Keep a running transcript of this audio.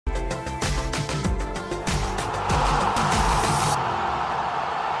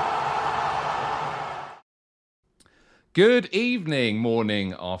Good evening,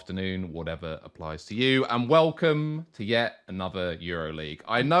 morning, afternoon, whatever applies to you, and welcome to yet another EuroLeague.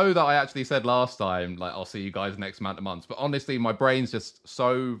 I know that I actually said last time, like, I'll see you guys next amount of months, but honestly, my brain's just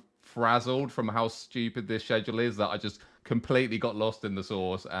so frazzled from how stupid this schedule is that I just completely got lost in the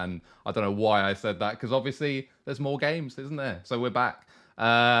sauce, and I don't know why I said that, because obviously there's more games, isn't there? So we're back.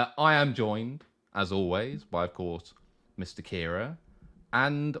 I am joined, as always, by, of course, Mr. Kira,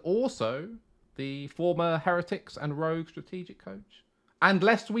 and also the former Heretics and Rogue strategic coach. And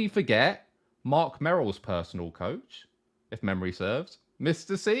lest we forget, Mark Merrill's personal coach, if memory serves,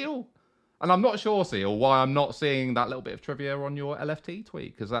 Mr. SeeEl. And I'm not sure, SeeEl, why I'm not seeing that little bit of trivia on your LFT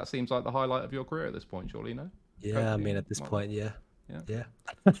tweet, because that seems like the highlight of your career at this point, surely, no? Yeah, I mean, at this point, yeah.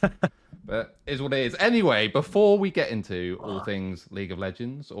 But is what it is. Anyway, before we get into all things League of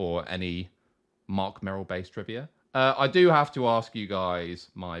Legends or any Mark Merrill-based trivia, I do have to ask you guys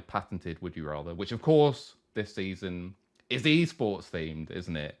my patented would you rather, which of course this season is esports themed,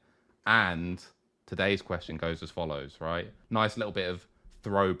 isn't it? And today's question goes as follows, right? Nice little bit of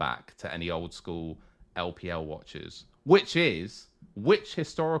throwback to any old school LPL watchers, which is which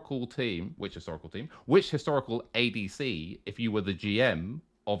historical ADC, if you were the GM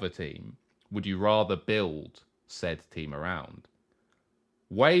of a team, would you rather build said team around?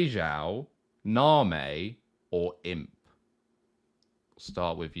 Wei Zhao, Name, or Imp?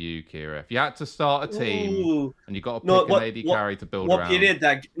 Start with you, Kira. If you had to start a team and you got to pick an AD carry to build around. What period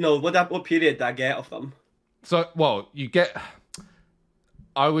did I get of them? So, well, you get.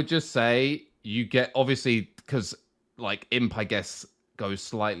 I would just say you get, obviously, because like Imp, I guess, goes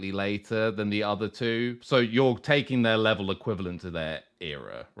slightly later than the other two. So you're taking their level equivalent to their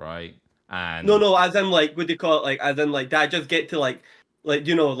era, right? And no, as in like, what do you call it? Like, as in like, did I just get to like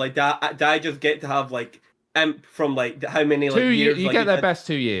did I just get to have like Imp from like how many like years? You like, get their best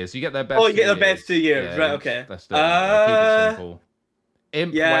 2 years. You get their best. Oh, you get their best 2 years, yeah, right? Okay. Let's do it. Keep it simple.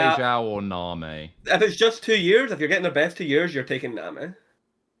 Imp, yeah. Wei Zhao, or Name? If it's just 2 years, if you're getting their best 2 years, you're taking Name.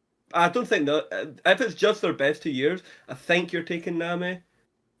 I don't think that if it's just their best 2 years, I think you're taking Name. It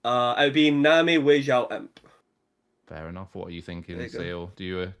would be Name, Wei Zhao, Imp. Fair enough. What are you thinking, SeeEl? Do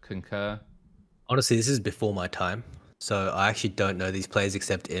you concur? Honestly, this is before my time, so I actually don't know these players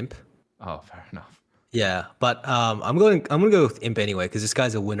except Imp. Oh, fair enough. Yeah, but I'm gonna go with Imp anyway because this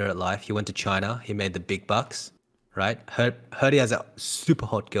guy's a winner at life. He went to China. He made the big bucks, right? Heard he has a super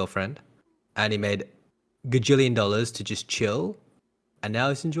hot girlfriend, and he made gajillion dollars to just chill, and now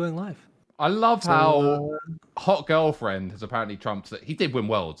he's enjoying life. I love how hot girlfriend has apparently trumped that. He did win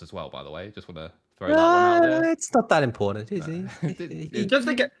worlds as well, by the way. Just want to throw that one out there. It's not that important, is he? Just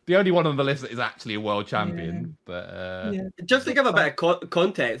to get the only one on the list that is actually a world champion. Yeah. But just to give a bit of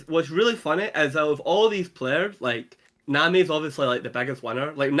context, what's really funny is out of all these players, like Nami's obviously like the biggest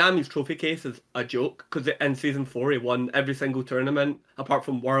winner. Like Nami's trophy case is a joke because in season 4 he won every single tournament apart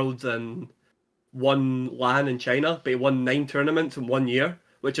from worlds and one LAN in China, but he won 9 tournaments in 1 year,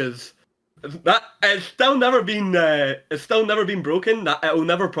 which is. That it's still never been broken. That it will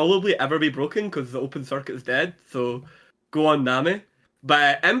never probably ever be broken because the open circuit is dead. So go on, Nami.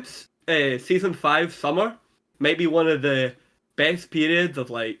 But Imp's season 5 summer might be one of the best periods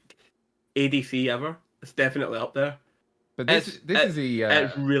of like ADC ever. It's definitely up there. But it's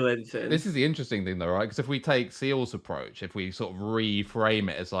really insane. This is the interesting thing, though, right? Because if we take SeeEl's approach, if we sort of reframe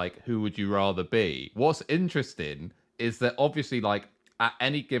it as like, who would you rather be? What's interesting is that obviously, like, at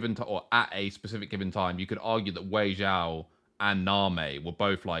any given time, or at a specific given time, you could argue that Wei Zhao and Name were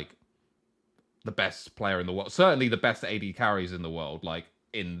both like the best player in the world, certainly the best AD carries in the world, like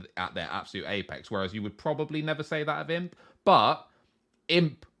at their absolute apex. Whereas you would probably never say that of Imp, but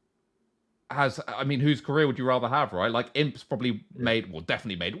Imp has, I mean, whose career would you rather have, right? Like Imp's probably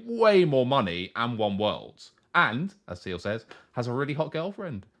definitely made way more money and won worlds, and as SeeEl says, has a really hot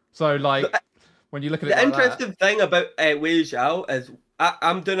girlfriend. So like. When you look at the interesting thing about Wei Zhao is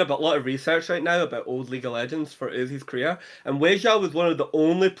I'm doing a lot of research right now about old League of Legends for Uzi's career, and Wei Zhao was one of the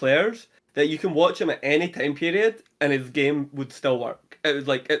only players that you can watch him at any time period and his game would still work. It was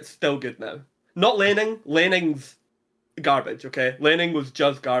like, it's still good now. Not laning. Laning's garbage, okay? Laning was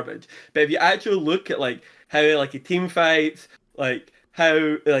just garbage. But if you actually look at like how like he team fights, like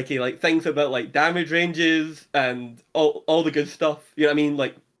how like he like thinks about like damage ranges and all the good stuff, you know what I mean?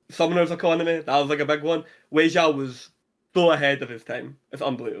 Like Summoner's economy, that was like a big one. Wei Zhao was so ahead of his time. It's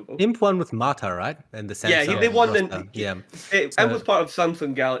unbelievable. Imp won with Mata, right? And the Samsung. They won. It so, was part of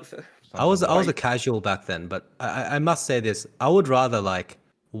Samsung Galaxy. I was a casual back then, but I must say this: I would rather like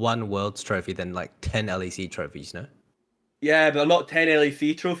 1 Worlds trophy than like 10 LEC trophies, no? Yeah, but they're not 10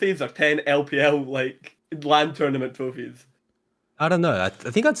 LEC trophies. They're 10 LPL like LAN tournament trophies. I don't know. I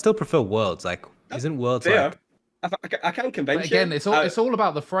think I'd still prefer Worlds. Like, isn't Worlds fair? Like I can't convince But again, you. it's all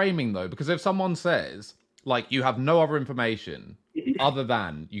about the framing though, because if someone says like you have no other information other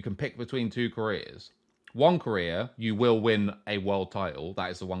than you can pick between two careers. One career, you will win a world title.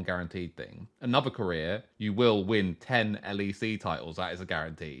 That is the one guaranteed thing. Another career, you will win 10 LEC titles. That is a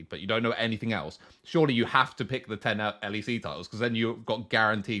guaranteed. But you don't know anything else. Surely you have to pick the 10 LEC titles because then you've got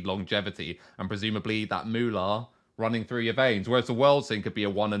guaranteed longevity and presumably that moolah running through your veins. Whereas the world scene could be a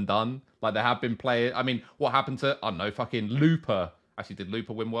one and done. Like there have been players. I mean, what happened to, I don't know, fucking Looper? Actually, did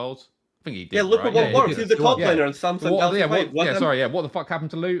Looper win worlds? I think he did. Yeah, look right? at what he works. did. He's the top Yeah. laner on Samsung. What the fuck happened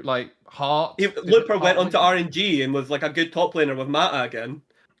to Loot? Like Heart. Looper went on to RNG and was like a good top laner with Mata again.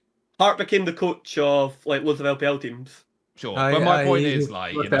 Hart became the coach of like loads of LPL teams. Sure, but my point is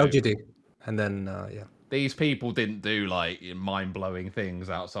like you know, LGD, and then yeah, these people didn't do like mind blowing things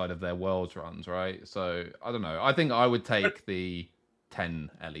outside of their worlds runs, right? So I don't know. I think I would take the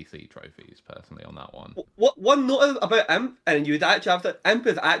 10 LEC trophies personally on that one. What one note about Imp, and you'd actually have to, Imp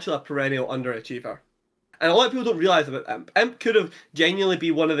is actually a perennial underachiever. And a lot of people don't realise about Imp. Imp could have genuinely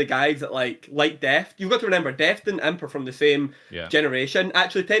be one of the guys that like Deft. You've got to remember, Deft and Imp are from the same generation.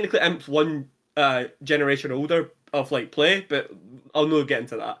 Actually, technically Imp's one generation older of like play, but I'll not get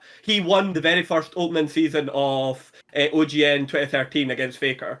into that. He won the very first opening season of OGN 2013 against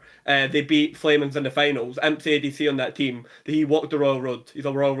Faker. They beat Flamings in the finals. Imp's ADC on that team. He walked the Royal Road. He's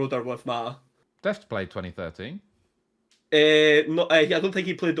a Royal Roader with Mata. Deft played 2013. No, I don't think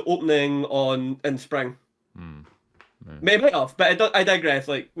he played the opening in spring. Maybe off, but I digress.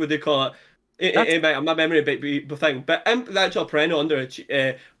 Like, what they call it? My memory might be the thing. But Imp is actually a perennial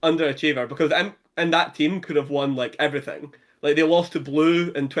underachiever because Imp and that team could have won like everything. Like they lost to Blue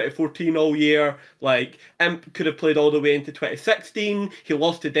in 2014 all year. Like Imp could have played all the way into 2016. He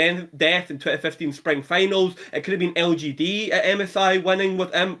lost to Death in 2015 spring finals. It could have been LGD at MSI winning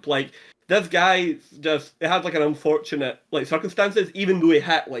with Imp. Like this guy it had like an unfortunate like circumstances. Even though he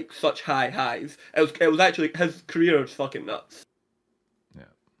hit like such high highs, it was actually his career is fucking nuts. Yeah.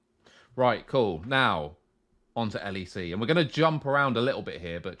 Right. Cool. Now on to LEC, and we're going to jump around a little bit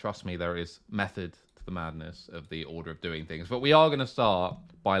here, but trust me, there is method to the madness of the order of doing things. But we are going to start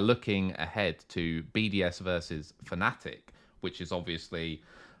by looking ahead to BDS versus Fnatic, which is obviously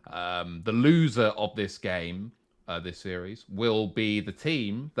the loser of this game. This series will be the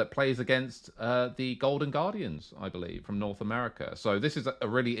team that plays against the Golden Guardians, I believe, from North America. So this is a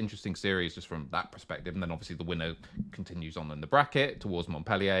really interesting series just from that perspective. And then obviously the winner continues on in the bracket towards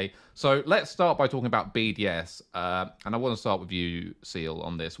Montpellier. So let's start by talking about BDS. And I want to start with you, SeeEl,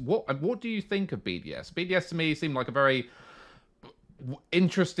 on this. What do you think of BDS? BDS to me seemed like a very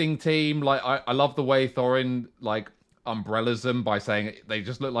interesting team. Like I love the way Thorin umbrellas them by saying they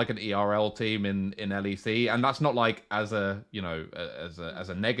just look like an ERL team in LEC, and that's not like as a as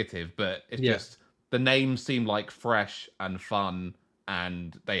a negative, but it's just the names seem like fresh and fun,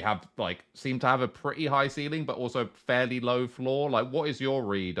 and they have seem to have a pretty high ceiling but also fairly low floor. Like, what is your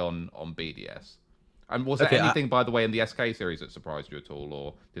read on BDS? And was there anything, by the way, in the SK series that surprised you at all,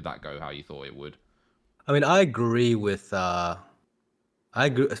 or did that go how you thought it would? I mean, I agree with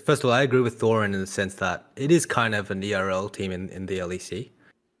First of all, I agree with Thorin in the sense that it is kind of an ERL team in the LEC.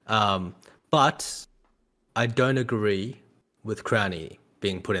 But I don't agree with Crownie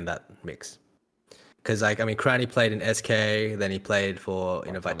being put in that mix. Because, Crownie played in SK, then he played for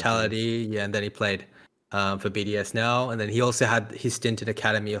Vitality, and then he played for BDS now. And then he also had his stint in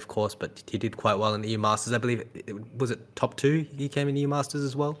Academy, of course, but he did quite well in the EU Masters. I believe, was it top 2? He came in EU Masters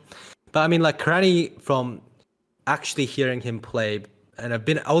as well. But, Crownie, from actually hearing him play... And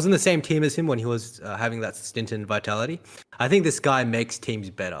I was in the same team as him when he was having that stint in Vitality. I think this guy makes teams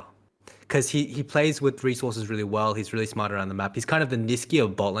better because he plays with resources really well. He's really smart around the map. He's kind of the Niski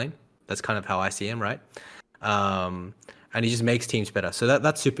of bot lane. That's kind of how I see him, right? And he just makes teams better. So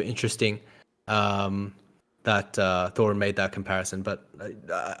that's super interesting that Thor made that comparison. But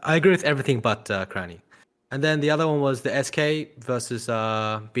I agree with everything but Crownie. And then the other one was the SK versus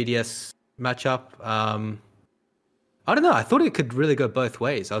BDS matchup. I don't know. I thought it could really go both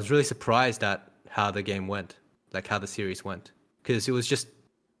ways. I was really surprised at how the game went, like how the series went, because it was just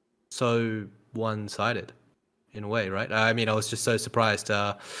so one-sided in a way, right? I was just so surprised.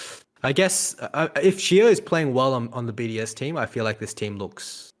 I guess if SeeEl is playing well on the BDS team, I feel like this team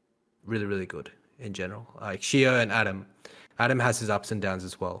looks really, really good in general. Like SeeEl and Adam. Adam has his ups and downs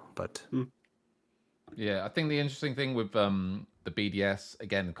as well, but... Yeah, I think the interesting thing with the BDS,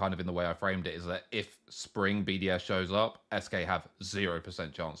 again, kind of in the way I framed it, is that if spring BDS shows up, SK have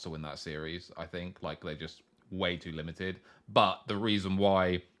 0% chance to win that series, I think. They're just way too limited. But the reason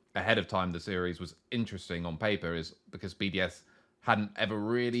why ahead of time the series was interesting on paper is because BDS hadn't ever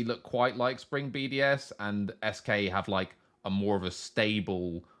really looked quite like Spring BDS, and SK have like a more of a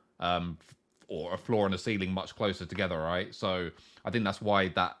stable or a floor and a ceiling much closer together, right? So I think that's why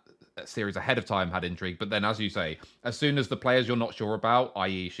that series ahead of time had intrigue. But then, as you say, as soon as the players you're not sure about,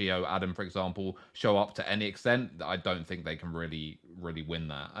 i.e. Shio, Adam, for example, show up to any extent, I don't think they can really win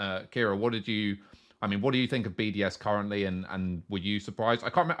that. Kira, what do you think of BDS currently, and were you surprised? I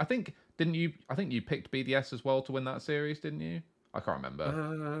can't remember. I think you picked BDS as well to win that series, didn't you? I can't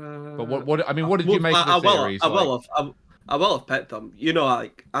remember. But what did you make of the series? I will have picked them. You know,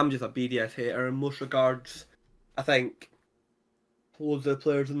 like, I'm just a BDS hater in most regards. I think loads of the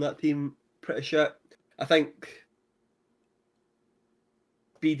players in that team pretty shit. I think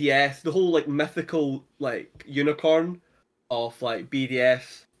BDS, the whole like mythical like unicorn of like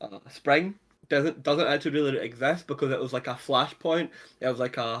BDS Spring doesn't actually really exist, because it was like a flashpoint. It was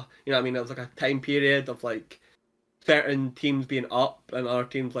like a, you know what I mean, it was like a time period of like certain teams being up and other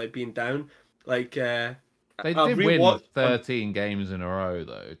teams like being down. Like they did win 13 games in a row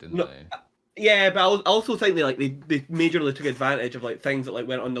though, didn't they? Yeah, but I also think they majorly took advantage of like things that like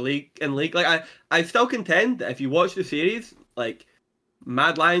went on the league. Like I still contend that if you watch the series, like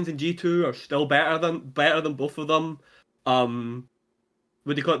Mad Lions and G2 are still better than both of them.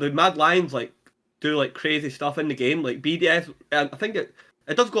 What do you call it? The Mad Lions like do like crazy stuff in the game. Like BDS, I think it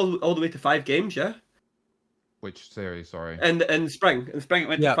does go all the way to 5 games, yeah. Which series? Sorry. And in spring it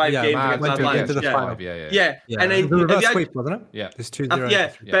went to 5 games against Mad Lions. To the final. Yeah. And then the reverse sweep, wasn't it? Yeah. There's 2-0.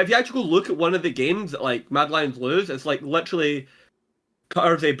 Yeah, but if you actually go look at one of the games that like Mad Lions lose, it's like literally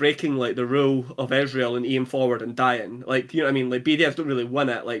Cutters breaking like the rule of Israel and aim forward and dying. Like, you know what I mean? Like BDS don't really win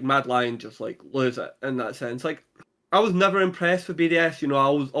it. Like Mad Lion just like lose it in that sense. Like I was never impressed with BDS. You know, I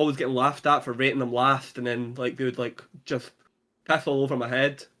was always getting laughed at for rating them last, and then like they would like just piss all over my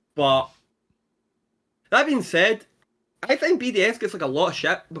head. But that being said, I think BDS gets like a lot of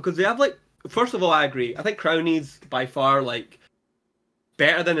shit because they have like, first of all, I agree. I think Crownie's by far like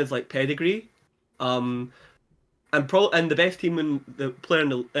better than his like pedigree, and the best team in the player in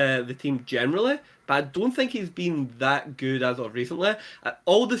the team generally. But I don't think he's been that good as of recently.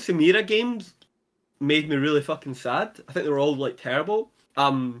 All the Samira games made me really fucking sad. I think they were all like terrible.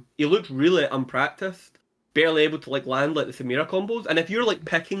 He looked really unpracticed, barely able to like land like the Samira combos. And if you're like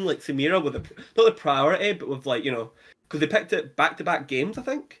picking like Samira with not the priority, but with like, you know, because they picked it back-to-back games, I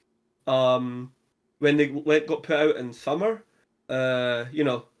think. When they got put out in summer, you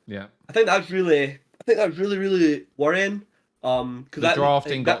know. Yeah. I think that was really worrying. Because the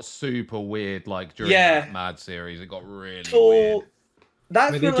drafting got super weird, like during that Mad series. It got really weird.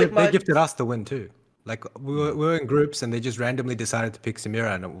 That's they gifted us the win too. Like we were in groups and they just randomly decided to pick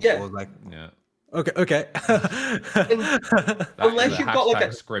Samira, and it was like, okay. Unless you've got like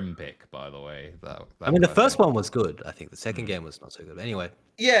a scrim pick, by the way. I mean, the first one was good. I think the second game was not so good. But anyway.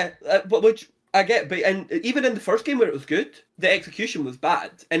 Yeah, but which I get, but and even in the first game where it was good, the execution was bad,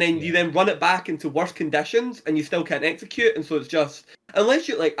 and then you then run it back into worse conditions, and you still can't execute, and so it's just unless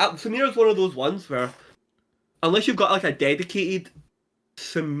you like Samira's one of those ones where unless you've got like a dedicated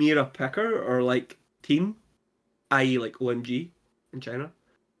Samira picker or like team, i.e. like OMG in China,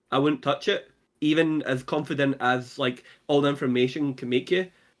 I wouldn't touch it, even as confident as like all the information can make you.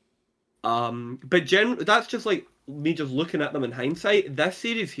 But that's just like me just looking at them in hindsight. This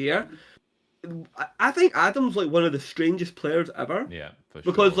series here, I think Adam's like one of the strangest players ever. Yeah, for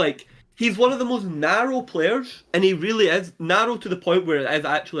because sure. like he's one of the most narrow players, and he really is narrow to the point where it is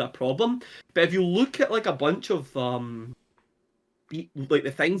actually a problem. But if you look at like a bunch of like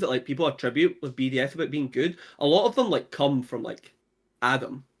the things that like people attribute with BDS about being good, a lot of them like come from like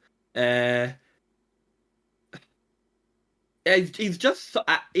Adam. He's just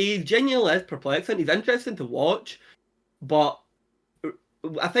he genuinely is perplexing. He's interesting to watch, but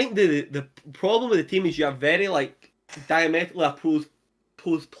I think the problem with the team is you have very like diametrically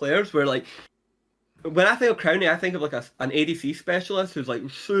opposed players. Where like when I think of Crownie, I think of like an ADC specialist who's like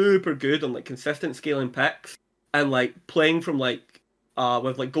super good on like consistent scaling picks and like playing from like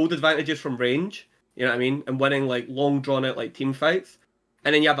with like gold advantages from range. You know what I mean? And winning like long drawn out like team fights.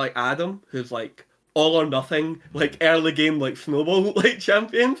 And then you have like Adam, who's like all or nothing, like early game like snowball like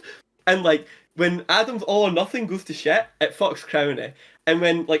champions. And like when Adam's all or nothing goes to shit, it fucks Crownie. And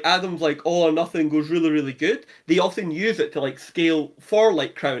when like Adam's like all or nothing goes really, really good, they often use it to like scale for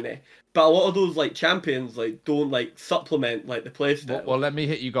like Crownie. But a lot of those like champions like don't like supplement like the playstyle. Well, let me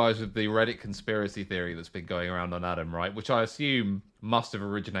hit you guys with the Reddit conspiracy theory that's been going around on Adam, right? Which I assume must have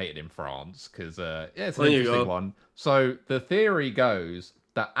originated in France, because it's an interesting one. So the theory goes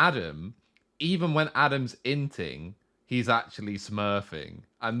that Adam, even when Adam's inting, he's actually smurfing,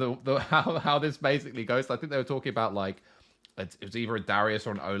 and how this basically goes. I think they were talking about like it was either a Darius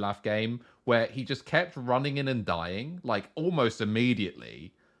or an Olaf game where he just kept running in and dying like almost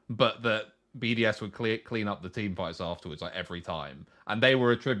immediately, but that BDS would clean up the team fights afterwards, like every time. And they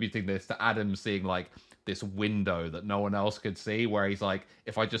were attributing this to Adam seeing like this window that no one else could see, where he's like,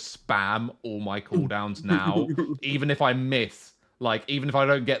 if I just spam all my cooldowns now, even if I miss, like even if I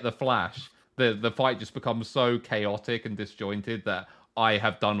don't get the flash, the fight just becomes so chaotic and disjointed that I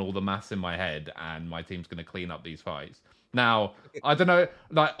have done all the maths in my head and my team's going to clean up these fights. Now, I don't know,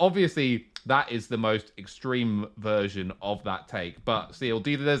 like obviously that is the most extreme version of that take, but SeeEl,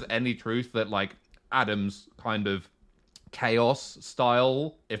 do you think there's any truth that like Adam's kind of chaos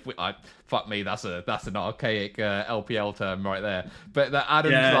style, if we fuck me, that's an archaic LPL term right there, but that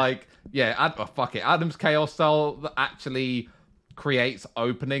Adam's fuck it, Adam's chaos style that actually creates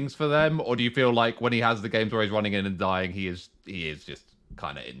openings for them, or do you feel like when he has the games where he's running in and dying, he is just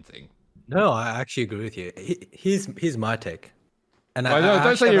kind of inting? No, I actually agree with you. Here's my take. And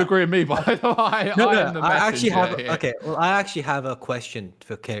don't say you agree with me, but I actually have a question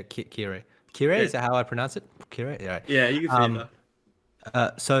for Kire. Kire, is that how I pronounce it? Kire, yeah. Right. Yeah, you can say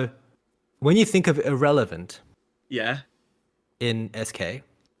that. So, when you think of irrelevant, in SK,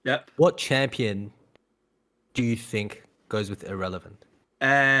 what champion do you think goes with irrelevant?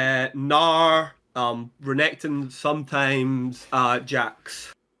 Gnar, Renekton, sometimes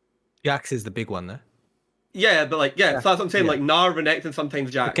Jax. Jax is the big one, though. Yeah, but like, so that's what I'm saying. Like Gnar, Renekton,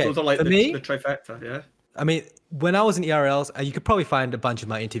 sometimes Jax. Okay, those are like the trifecta. Yeah. I mean, when I was in ERLs, you could probably find a bunch of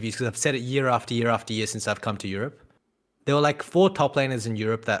my interviews because I've said it year after year after year since I've come to Europe. There were like 4 top laners in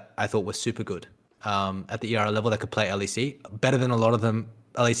Europe that I thought were super good at the ERL level that could play LEC, better than a lot of them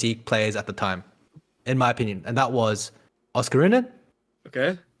LEC players at the time, in my opinion. And that was Oscarina.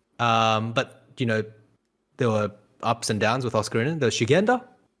 Okay. But, you know, there were ups and downs with Oscarina. There was Shigenda.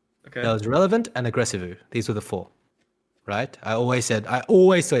 Okay. There was Relevant and Aggressive. These were the 4, right? I always say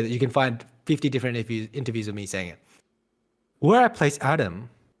that you can find 50 different interviews of me saying it. Where I place Adam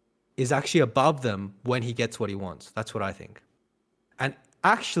is actually above them when he gets what he wants. That's what I think. And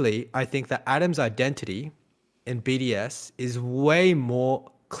actually, I think that Adam's identity in BDS is way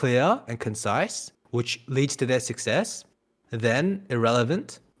more clear and concise, which leads to their success, than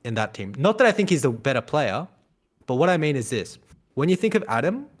Irrelevant in that team. Not that I think he's the better player, but what I mean is this. When you think of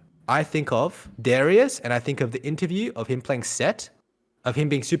Adam, I think of Darius, and I think of the interview of him playing Set, of him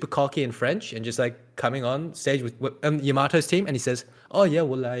being super cocky in French and just like coming on stage with Yamato's team, and he says, "Oh yeah,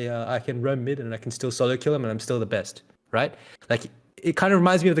 well I can roam mid and I can still solo kill him and I'm still the best," right? Like it kind of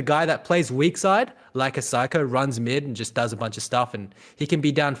reminds me of the guy that plays weak side like a psycho, runs mid and just does a bunch of stuff, and he can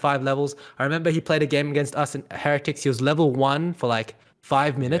be down 5 levels. I remember he played a game against us in Heretics. He was level 1 for like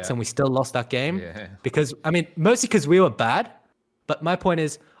 5 minutes and we still lost that game because mostly because we were bad. But my point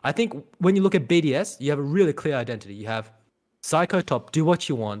is, I think when you look at BDS, you have a really clear identity. You have Psycho top, do what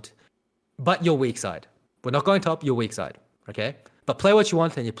you want, but you're weak side. We're not going top, you're weak side, okay? But play what you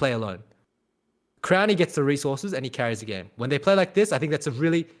want and you play alone. Crowny gets the resources and he carries the game. When they play like this, I think that's a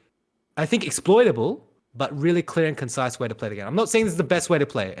really, exploitable, but really clear and concise way to play the game. I'm not saying this is the best way to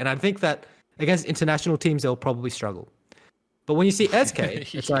play, and I think that against international teams, they'll probably struggle. But when you see SK,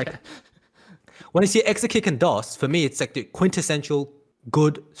 it's like, when you see Exakick and DOS, for me, it's like the quintessential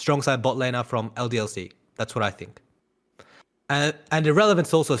good strong side bot laner from LDLC. That's what I think. And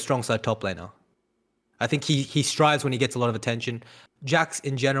Irrelevant's also a strong side top laner. I think he strives when he gets a lot of attention. Jax,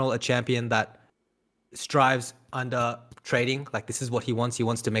 in general, a champion that strives under trading. Like, this is what he wants. He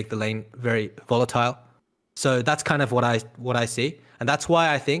wants to make the lane very volatile. So that's kind of what I see. And that's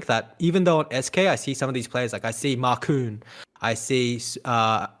why I think that even though on SK I see some of these players, like I see Marcoon, I see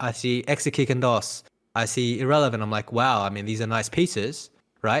Exakick and DOS, I see Irrelevant. I'm like, wow, I mean, these are nice pieces,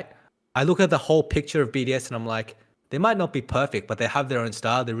 right? I look at the whole picture of BDS and I'm like, they might not be perfect, but they have their own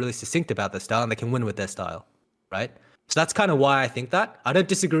style. They're really succinct about their style and they can win with their style, right? So that's kind of why I think that. I don't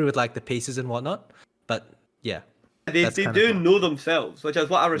disagree with like the pieces and whatnot, but yeah. They do know themselves, which is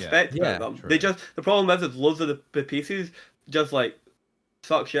what I respect about them. True. They just, the problem is loads of the pieces just like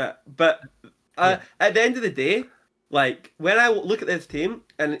suck shit. But at the end of the day, like when I look at this team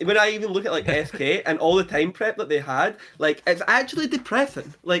and when I even look at like SK and all the time prep that they had, like it's actually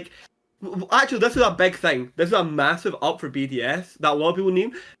depressing. Like actually, this is a big thing. This is a massive up for BDS that a lot of people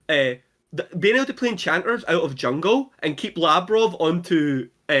need. Being able to play enchanters out of jungle and keep Labrov onto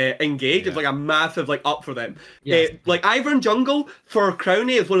engage is like a massive like up for them. Yes. Like Ivern jungle for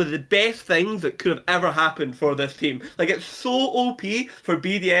Crowny is one of the best things that could have ever happened for this team. Like it's so OP for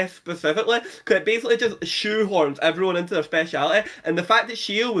BDS specifically because it basically just shoehorns everyone into their speciality, and the fact that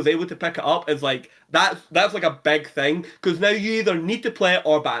SeeEl was able to pick it up is like that's like a big thing because now you either need to play it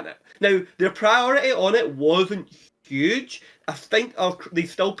or ban it. Now their priority on it wasn't huge. I think they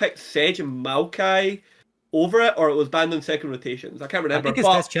still picked Sedge and Maokai over it, or it was banned on second rotations. I can't remember. I think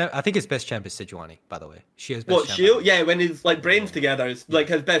his best champ is Sejuani, by the way. Shio's best champ. Shio? Yeah, when he's like brains together, it's like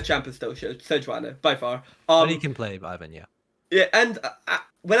his best champ is still Sejuani by far. But he can play Ivan, yeah. Yeah, and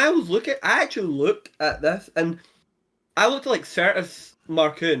when I was looking, I actually looked at this, and I looked at like Certus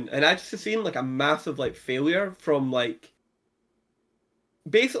Marcoon, and I just seen like a massive like failure from like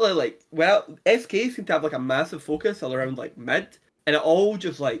basically like SK seemed to have like a massive focus all around like mid, and it all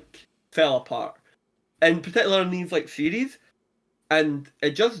just like fell apart. In particular in these like series, and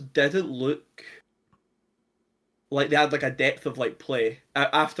it just didn't look like they had like a depth of like play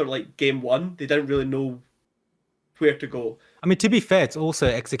after like game one. They didn't really know where to go. I mean, to be fair, it's also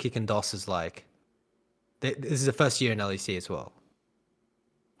Exakick and DOS is like this is the first year in LEC as well,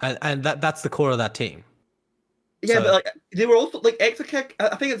 and that's the core of that team. Yeah, but like they were also like Exakick.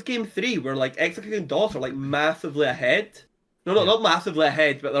 I think it's game 3 where like Exakick and DOS are like massively ahead. No, not massively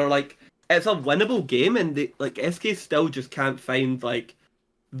ahead, but they're like. It's a winnable game, and they, like SK still just can't find like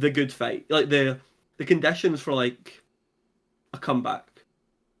the good fight, like the conditions for like a comeback.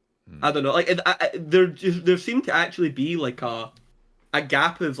 I don't know, like there seemed to actually be like a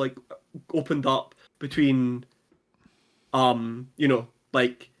gap has like opened up between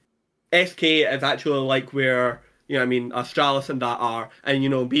like SK is actually like where Astralis and that are, and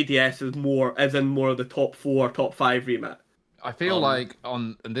BDS is in more of the top 4, top 5 remit. I feel like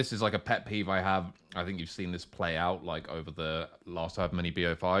and this is like a pet peeve I have. I think you've seen this play out like over the last however many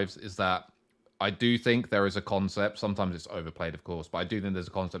BO5s. Is that I do think there is a concept. Sometimes it's overplayed, of course, but I do think there's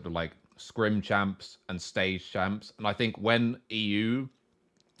a concept of like scrim champs and stage champs. And I think when EU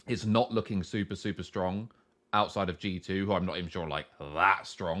is not looking super strong outside of G2, who I'm not even sure like that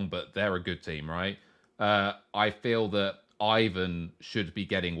strong, but they're a good team, right? I feel that Ivan should be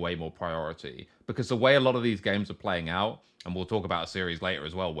getting way more priority because the way a lot of these games are playing out. And we'll talk about a series later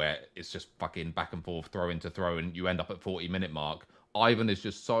as well where it's just fucking back and forth, throw into throw, and you end up at 40-minute mark. Ivan is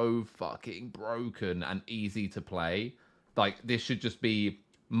just so fucking broken and easy to play. Like, this should just be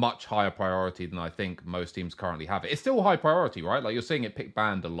much higher priority than I think most teams currently have it. It's still high priority, right? Like, you're seeing it pick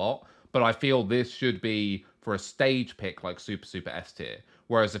banned a lot, but I feel this should be for a stage pick like super S tier.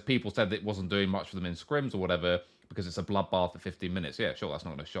 Whereas if people said that it wasn't doing much for them in scrims or whatever, because it's a bloodbath at 15 minutes, yeah, sure, that's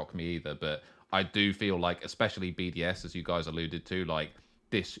not going to shock me either, but I do feel like, especially BDS, as you guys alluded to, like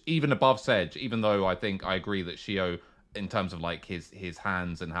this, even above Sedge, even though I think I agree that Shio, in terms of like his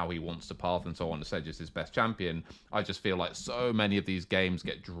hands and how he wants to path and so on, Sedge is his best champion. I just feel like so many of these games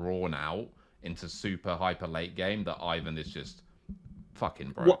get drawn out into super hyper late game that Ivan is just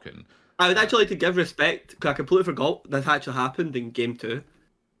fucking broken. Well, I would actually like to give respect, because I completely forgot this actually happened in game 2.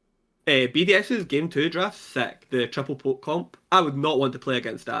 BDS's game 2 draft, sick. The triple poke comp. I would not want to play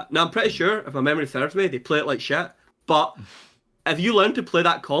against that. Now, I'm pretty sure, if my memory serves me, they play it like shit. But if you learn to play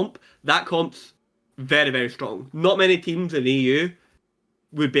that comp's very strong. Not many teams in EU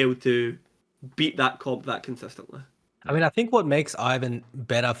would be able to beat that comp that consistently. I mean, I think what makes Ivan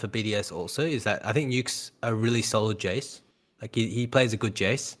better for BDS also is that I think Nuke's a really solid Jace. Like, he plays a good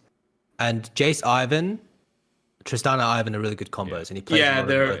Jace. And Jace Ivan... Tristana Ivan are really good combos, and he plays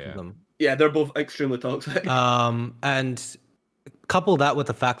both of them. Yeah, they're both extremely toxic. And couple that with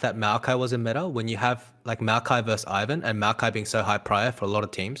the fact that Maokai was in meta, when you have like Maokai versus Ivan, and Maokai being so high prior for a lot of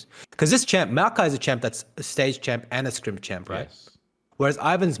teams, because this champ, Maokai is a champ that's a stage champ and a scrim champ, right? Yes. Whereas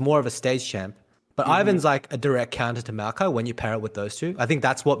Ivan's more of a stage champ, but Ivan's like a direct counter to Maokai when you pair it with those two. I think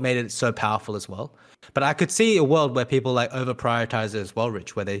that's what made it so powerful as well. But I could see a world where people like over prioritize it as well,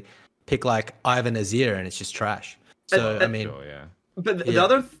 Rich, where they pick like Ivan Azir and it's just trash. So I mean, sure, yeah. But the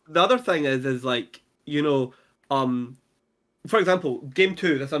other thing is like, for example, game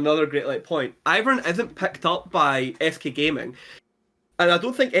 2. That's another great like point. Ivan isn't picked up by SK Gaming, and I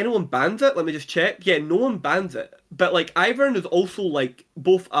don't think anyone bans it. Let me just check. Yeah, no one bans it. But like Ivan is also like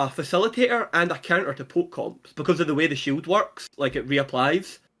both a facilitator and a counter to poke comps because of the way the shield works. Like it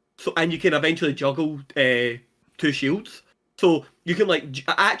reapplies, so and you can eventually juggle 2 shields. So you can like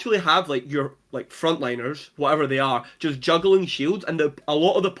actually have like your like frontliners, whatever they are, just juggling shields, and a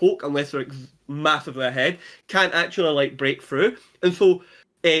lot of the poke, unless they're massively ahead, can't actually like break through. And so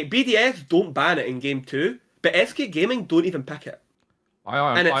BDS don't ban it in game 2, but SK Gaming don't even pick it. I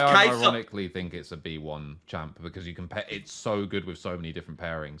ironically think it's a B1 champ because you can it's so good with so many different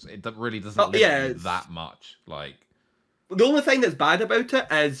pairings. It really doesn't limit you that much. Like the only thing that's bad about it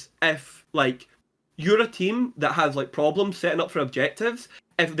is if like you're a team that has like problems setting up for objectives.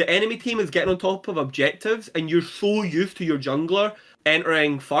 If the enemy team is getting on top of objectives and you're so used to your jungler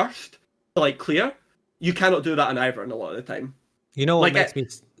entering first to like clear, you cannot do that in Ivern a lot of the time. You know what makes me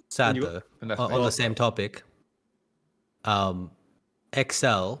sad though, on the same topic?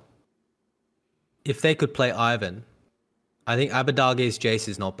 XL, if they could play Ivan, I think Abidage's Jace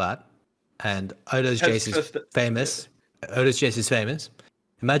is not bad, and Odo's Jace is famous. Odo's Jace is famous.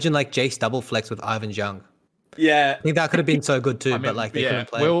 Imagine like Jace double flex with Ivan Jung. Yeah, I think that could have been so good too, but like they couldn't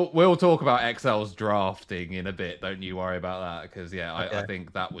play. We'll talk about XL's drafting in a bit. Don't you worry about that, because I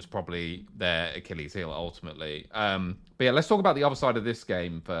think that was probably their Achilles heel ultimately. But yeah, let's talk about the other side of this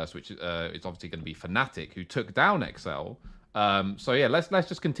game first, which is obviously going to be Fnatic, who took down XL. So yeah, let's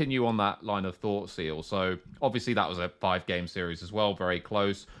just continue on that line of thought, SeeEl. So obviously that was a 5-game series as well, very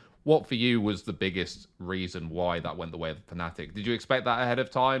close. What for you was the biggest reason why that went the way of Fnatic? Did you expect that ahead of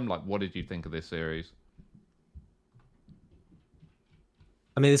time? Like, what did you think of this series?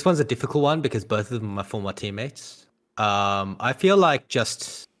 I mean, this one's a difficult one because both of them are former teammates. I feel like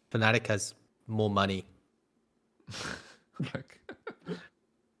just Fnatic has more money.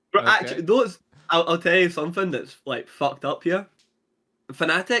 But actually, I'll tell you something that's like fucked up here.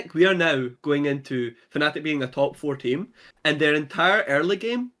 Fnatic, we are now going into Fnatic being a top 4 team, and their entire early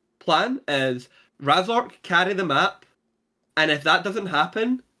game plan is Razork carry the map, and if that doesn't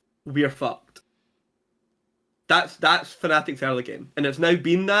happen, we're fucked. That's Fnatic's early game, and it's now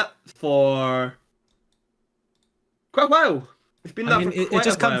been that for quite a while. It's been that for quite a while. It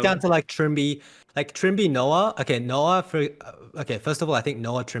just comes down to like Trimby, Noah. Okay, first of all, I think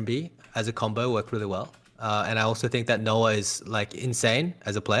Noah Trimby as a combo worked really well. And I also think that Noah is like insane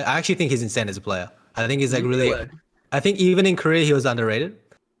as a player. I actually think he's insane as a player. I think he's like really. I think even in Korea he was underrated.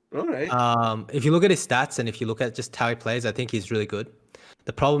 All right. If you look at his stats and if you look at just how he plays, I think he's really good.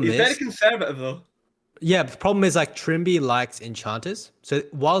 The problem is he's very conservative though. Yeah, the problem is like Trimby likes enchanters. So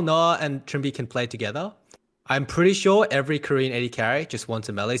while Noah and Trimby can play together, I'm pretty sure every Korean AD carry just wants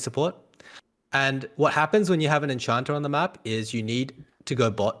a melee support. And what happens when you have an enchanter on the map is you need to go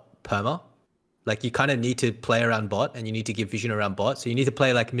bot perma. Like you kind of need to play around bot and you need to give vision around bot. So you need to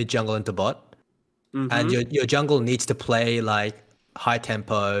play like mid jungle into bot. Mm-hmm. And your jungle needs to play like high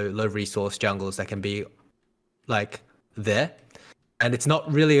tempo, low resource jungles that can be like there. And it's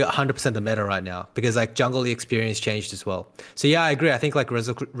not really 100% the meta right now because like jungle experience changed as well. So yeah, I agree. I think like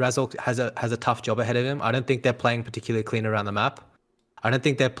Razork has a tough job ahead of him. I don't think they're playing particularly clean around the map. I don't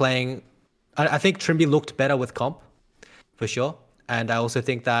think they're playing. I think Trimby looked better with comp, for sure. And I also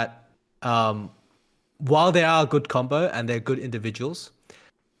think that while they are a good combo and they're good individuals,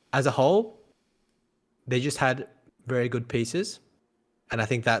 as a whole, they just had very good pieces. And I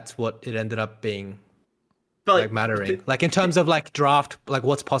think that's what it ended up being. But like mattering, like in terms of like draft, like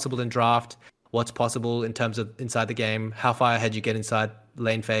what's possible in draft, what's possible in terms of inside the game, how far ahead you get inside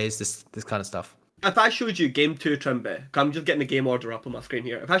lane phase, this kind of stuff. If I showed you game 2 Trimby, I'm just getting the game order up on my screen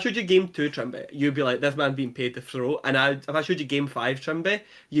here. If I showed you game 2 Trimby, you'd be like, this man being paid to throw. And if I showed you game 5 Trimby,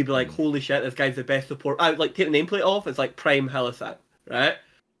 you'd be like, holy shit, this guy's the best support. I would like take the nameplate off. It's like prime Helisan, right?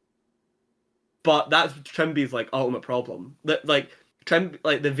 But that's Trimby's like ultimate problem. That like. Trimby,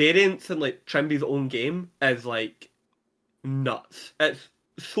 like the variance in like Trimby's own game is like nuts. It's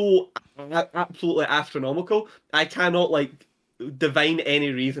so absolutely astronomical. I cannot like divine any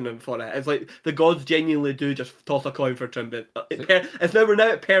reasoning for it. It's like the gods genuinely do just toss a coin for Trimby. We're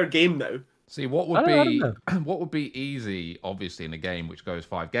now at per game now. See, what would be easy, obviously, in a game which goes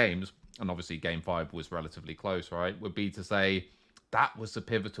 5 games, and obviously game 5 was relatively close, right? Would be to say that was a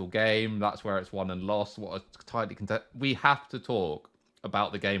pivotal game. That's where it's won and lost. What a tightly contested. We have to talk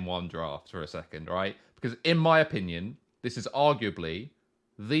about the game 1 draft for a second, right? Because in my opinion, this is arguably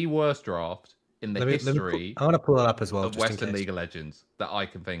the worst draft in the history. I want to pull it up as well. Of Western League of Legends that I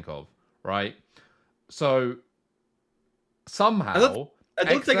can think of, right? So somehow, I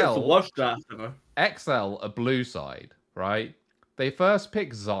don't think it's the worst draft ever. XL, a blue side, right? They first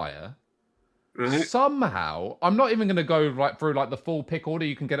pick Xayah. Mm-hmm. Somehow, I'm not even going to go right through like the full pick order.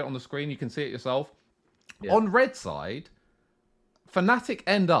 You can get it on the screen. You can see it yourself. Yeah. On red side, Fnatic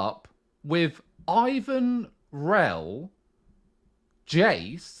end up with Ivan, Rel,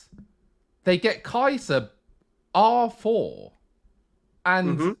 Jace. They get Kai'Sa R4.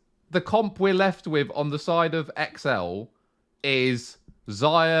 And the comp we're left with on the side of XL is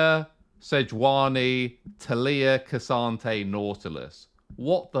Xayah, Sejuani, Talia, Cassante, Nautilus.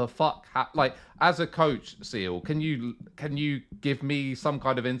 What the fuck? Like, as a coach, SeeEl, can you give me some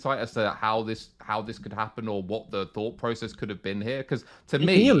kind of insight as to how this could happen or what the thought process could have been here? Because to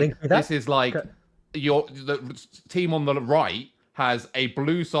me, this is like the team on the right has a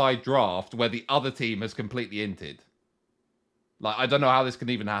blue side draft where the other team has completely inted. Like, I don't know how this can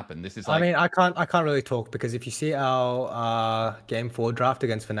even happen. This is like... I mean, I can't really talk because if you see our game 4 draft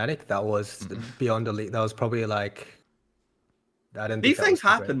against Fnatic, that was beyond elite. That was probably like... These things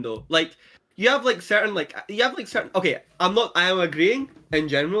happen though. Like you have like certain okay, I am agreeing in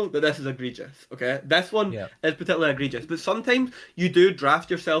general that this is egregious, okay? This one Yeah. is particularly egregious, but sometimes you do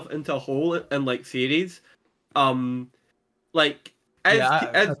draft yourself into a hole in like series. Like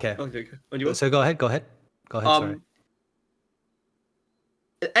okay. on you go. So go ahead. Sorry.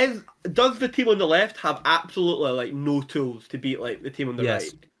 Does the team on the left have absolutely like no tools to beat like the team on the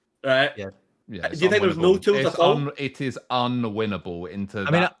Yes. right? Right? Yeah. Yeah, Do you think there's no tools at all? It is unwinnable into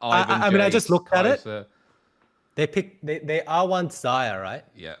I mean, that Ivan I mean, I just Jace, looked at it. Kaiser. They R1 Xayah, right?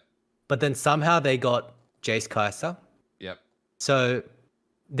 Yeah. But then somehow they got Jace Kaiser. Yep. So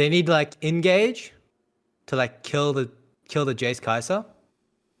they need like engage to like kill the Jace Kaiser.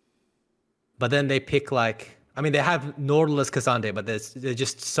 But then they pick like, I mean, they have Nautilus Cassandre, but they're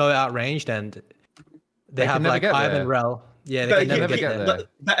just so outranged, and they have like Ivan Rel. Yeah, they can never get there.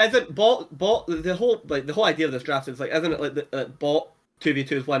 But isn't bot the whole idea of this draft is like, isn't it like the bot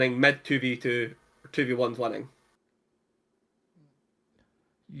 2v2 is winning, mid 2v2 or 2v1's winning?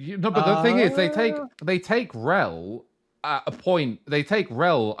 But the thing is, they take Rel at a point. They take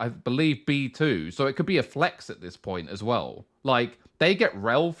Rel, I believe, B2, so it could be a flex at this point as well. Like they get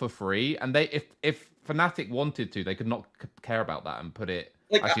Rel for free, and they if Fnatic wanted to, they could not care about that and put it.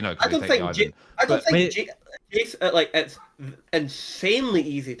 Like, actually, no, I don't think Jace, like it's insanely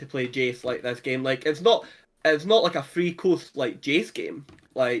easy to play Jace like this game. Like it's not like a free coast like Jace game.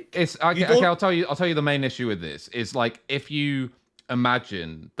 Like okay, I'll tell you the main issue with this is like if you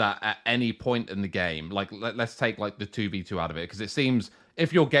imagine that at any point in the game, like let's take like the 2v2 out of it, because it seems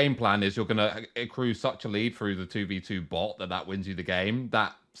if your game plan is you're going to accrue such a lead through the 2v2 bot that wins you the game,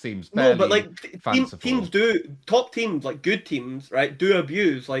 that seems fairly but like fanciful. Top teams, like good teams, right, do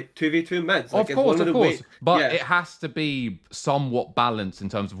abuse like 2v2 mids. Like, of course. But it has to be somewhat balanced in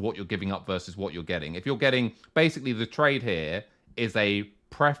terms of what you're giving up versus what you're getting. If you're getting, basically the trade here is a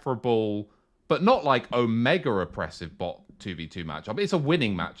preferable, but not like Omega oppressive bot 2v2 matchup. It's a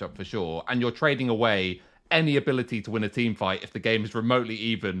winning matchup for sure. And you're trading away any ability to win a team fight if the game is remotely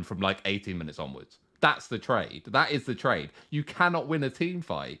even from like 18 minutes onwards. That's the trade. That is the trade. You cannot win a team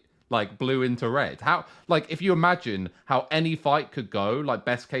fight like blue into red. How, like, if you imagine how any fight could go, like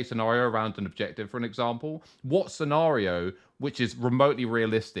best case scenario around an objective, for an example, what scenario, which is remotely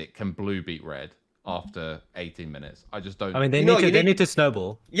realistic, can blue beat red after 18 minutes? I just don't. I mean, they need to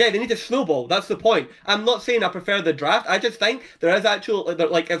snowball. Yeah, they need to snowball. That's the point. I'm not saying I prefer the draft. I just think there is actual,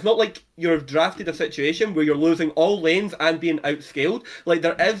 like, it's not like you've drafted a situation where you're losing all lanes and being outscaled. Like,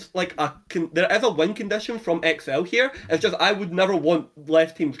 there is a win condition from XL here. It's just I would never want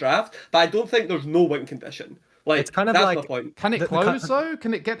left team's draft, but I don't think there's no win condition. Like, it's kind of that's like, my point. Can it close though?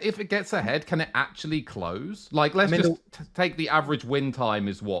 Can it get, if it gets ahead, can it actually close? Like, let's take the average win time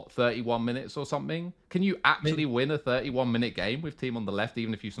is what, 31 minutes or something? Can you actually win a 31-minute game with team on the left,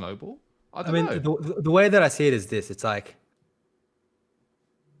 even if you snowball? I don't know. The way that I see it is this: it's like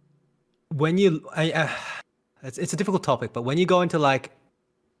when you, it's a difficult topic, but when you go into like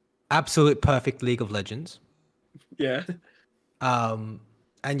absolute perfect League of Legends, yeah, and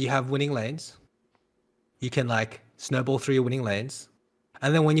you have winning lanes. You can like snowball through your winning lanes.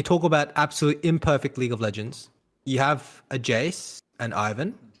 And then when you talk about absolute imperfect League of Legends, you have a Jace and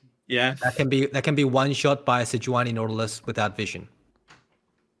Ivan. Yeah. That can be one shot by a Sejuani Nautilus without vision.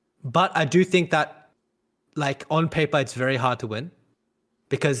 But I do think that like on paper it's very hard to win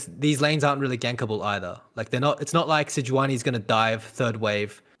because these lanes aren't really gankable either. Like it's not like Sejuani's gonna dive third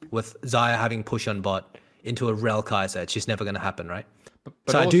wave with Xayah having push on bot into a Rel Kaiser. It's just never gonna happen, right? But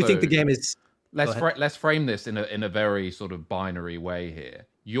so also, I do think the game is Let's frame this in a very sort of binary way here.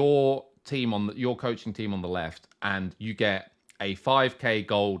 Your coaching team on the left, and you get a 5k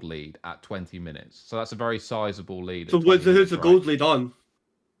gold lead at 20 minutes. So that's a very sizable lead. So who's the gold lead on?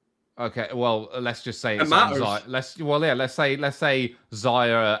 Okay, well, let's just say it matters. Let's say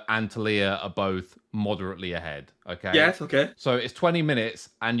Xayah and Talia are both moderately ahead. Okay. Yes. Okay. So it's 20 minutes,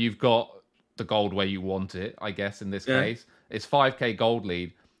 and you've got the gold where you want it. I guess in this case, it's 5k gold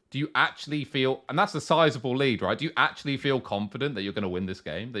lead. Do you actually feel, and that's a sizable lead, right? Do you actually feel confident that you're going to win this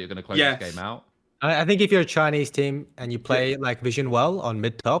game, that you're going to close this game out? I think if you're a Chinese team and you play like Vision well on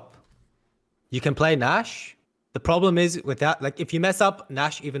mid top, you can play Nash. The problem is with that, like if you mess up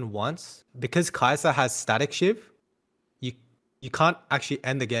Nash even once, because Kaiser has static shiv, you can't actually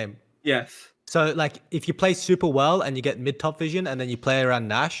end the game. Yes. So like if you play super well and you get mid top vision and then you play around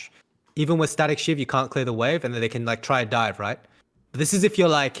Nash, even with static shiv, you can't clear the wave and then they can like try a dive, right? But this is if you're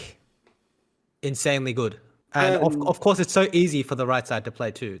like insanely good. And of course, it's so easy for the right side to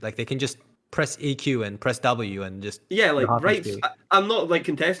play too. Like they can just press EQ and press W and just... Yeah, like right. I'm not like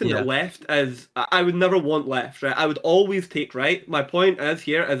contesting that left is... I would never want left, right? I would always take right. My point is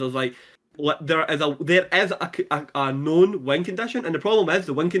here is like there is a known win condition, and the problem is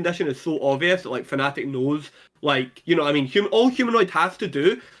the win condition is so obvious that like Fnatic knows, like, you know what I mean, all Humanoid has to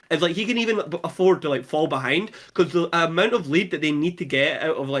do is like he can even afford to like fall behind because the amount of lead that they need to get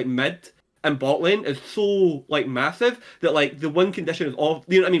out of like mid and bot lane is so like massive that like the win condition is off.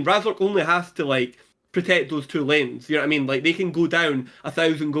 You know what I mean? Razork only has to like protect those two lanes. You know what I mean? Like they can go down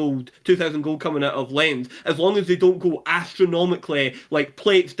 1,000 gold, 2,000 gold coming out of lanes as long as they don't go astronomically like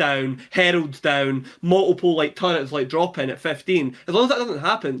plates down, heralds down, multiple like turrets like drop in at 15. As long as that doesn't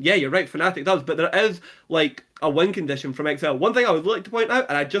happen, yeah, you're right, Fnatic does. But there is like a win condition from XL. One thing I would like to point out,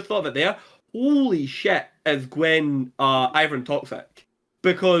 and I just thought of it there. Holy shit, is Gwen Ivern toxic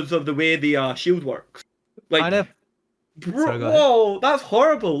because of the way the shield works. Like, Kind of. bro, Sorry, go ahead. whoa, that's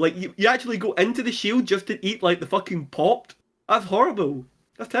horrible. Like you actually go into the shield just to eat like the fucking popped. That's horrible.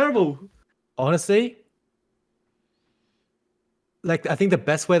 That's terrible. Honestly, like I think the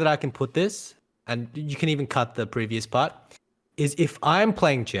best way that I can put this, and you can even cut the previous part, is if I'm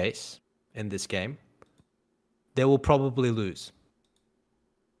playing Jace in this game, they will probably lose.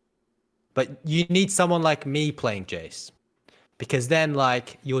 But you need someone like me playing Jace, because then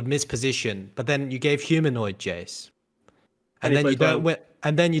like you would miss position, but then you gave Humanoid Jace, and he then you plays don't well. win,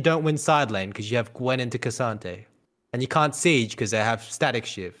 and then you don't win side lane because you have Gwen into Cassante, and you can't siege because they have static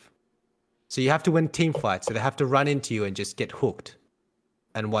shiv. So you have to win team fights, so they have to run into you and just get hooked,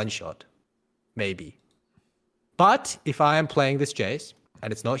 and one shot, maybe. But if I am playing this Jace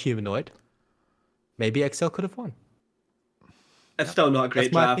and it's not Humanoid, maybe XL could have won. It's still not a great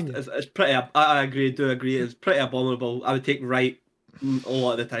That's my draft. opinion. It's pretty. I agree. Do agree. It's pretty abominable. I would take right a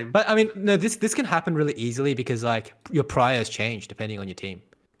lot of the time. But I mean, no, this can happen really easily because like your priors change depending on your team.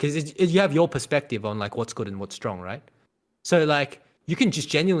 Because you have your perspective on like what's good and what's strong, right? So like you can just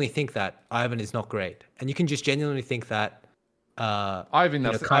genuinely think that Ivan is not great, and you can just genuinely think that. I think you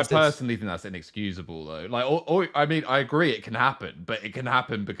know, that's. I Constance- personally think that's inexcusable, though. Like, I mean, I agree it can happen, but it can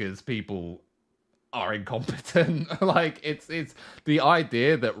happen because people are incompetent. Like, it's the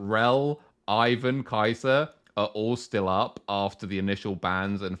idea that Rel, Ivan, Kaiser are all still up after the initial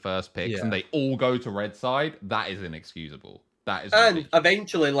bans and first picks, Yeah. and they all go to red side. That is inexcusable. That is. And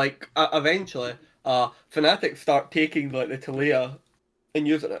ridiculous. eventually, Fnatic start taking like the Talia and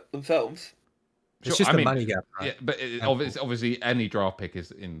using it themselves. It's Sure, just I a mean, money gap, right? Yeah, but obviously, any draft pick is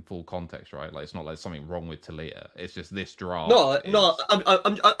in full context, right? Like, it's not like something wrong with Talia. It's just this draft. No, is- no,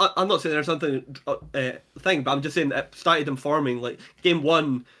 I'm not saying there's something thing, but I'm just saying that it started informing like game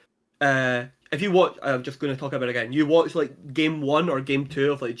one. If you watch, I'm just going to talk about it again. You watch like game 1 or game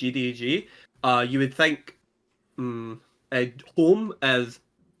 2 of like GDG, you would think Home is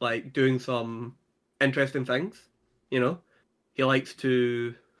like doing some interesting things. You know, he likes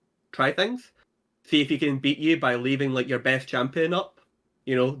to try things, see if he can beat you by leaving like your best champion up.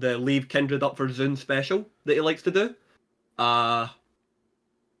 You know, the leave Kindred up for Zune special that he likes to do.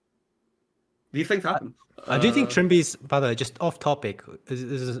 These things happen. I do think Trimby's, by the way, just off topic,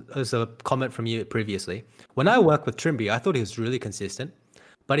 is a comment from you previously. When I work with Trimby, I thought he was really consistent,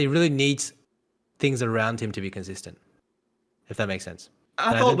 but he really needs things around him to be consistent, if that makes sense.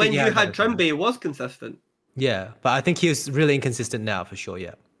 I And thought don't when think he you had had that at the Trimby, it was consistent. Yeah, but I think he was really inconsistent now, for sure,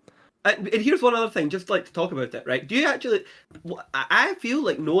 yeah. And here's one other thing, just like to talk about it, right? Do you actually? I feel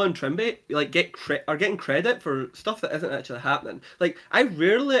like Noah and Trimby like are getting credit for stuff that isn't actually happening. Like I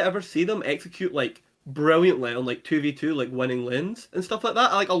rarely ever see them execute like brilliantly on like 2v2 like winning lanes and stuff like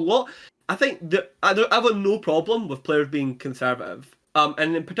that. Like a lot. I think that I have no problem with players being conservative.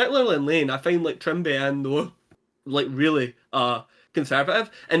 And in particularly in lane, I find like Trimby and Noah like really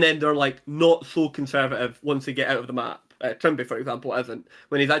conservative, and then they're like not so conservative once they get out of the map. Trimby, for example, isn't.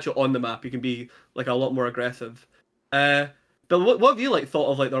 When he's actually on the map, he can be like a lot more aggressive. But what have you like thought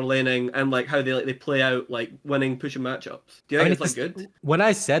of like their laning and like how they play out like winning pushing matchups? Do you think it's like good? When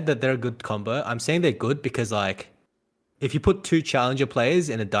I said that they're a good combo, I'm saying they're good because like if you put two challenger players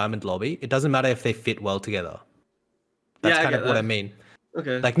in a diamond lobby, it doesn't matter if they fit well together. That's Yeah, I kind of get what that. I mean.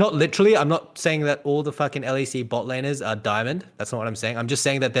 Okay. Like not literally, I'm not saying that all the fucking LEC bot laners are diamond. That's not what I'm saying. I'm just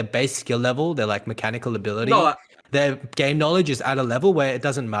saying that their base skill level, their like mechanical ability, No, their game knowledge is at a level where it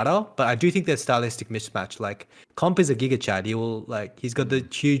doesn't matter. But I do think there's stylistic mismatch. Like Comp is a giga chad. He will like he's got the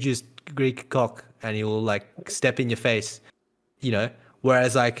hugest Greek cock and he will like step in your face, you know.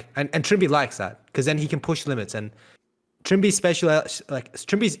 Whereas like and Trimby likes that because then he can push limits and Trimby's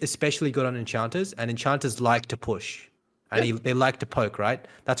especially good on enchanters and enchanters like to push. And they like to poke, right?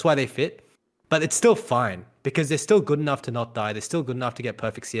 That's why they fit. But it's still fine because they're still good enough to not die. They're still good enough to get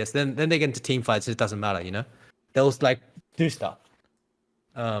perfect CS. Then they get into team fights. It doesn't matter, you know. They'll like do stuff.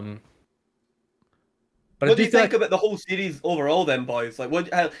 But What I do do you feel think like about the whole series overall, then, boys? Like, what?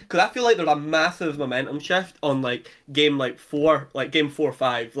 Because I feel like there's a massive momentum shift on game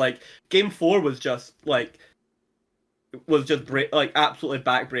 4-5. Like, game 4 was just absolutely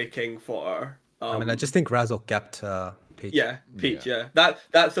backbreaking for I mean, I just think Razork gapped Peach. yeah, Peach. Yeah,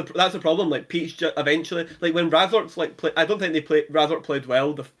 that's a problem. Like Peach eventually, like when Razork's I don't think Razork played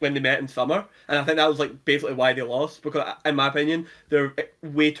well when they met in summer, and I think that was like basically why they lost, because in my opinion they're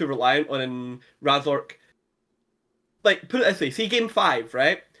way too reliant on Razork. Like, put it this way, see game 5,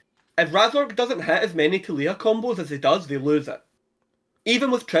 right? If Razork doesn't hit as many Talia combos as he does, they lose it.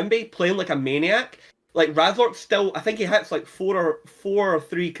 Even with Trimby playing like a maniac, like Razork still, I think he hits like four or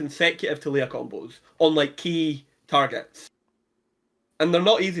three consecutive Talia combos on like key targets, and they're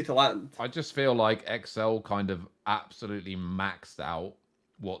not easy to land. I just feel like XL kind of absolutely maxed out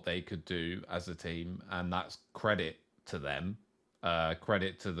what they could do as a team, and that's credit to them.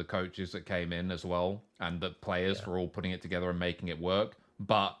 Credit to the coaches that came in as well, and the players for all putting it together and making it work.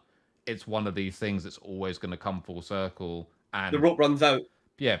 But it's one of these things that's always going to come full circle. And The rope runs out.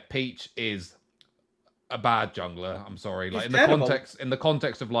 yeah, Peach is a bad jungler. I'm sorry. Like He's terrible. in the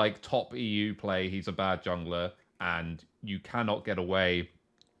context of like top EU play, he's a bad jungler, and you cannot get away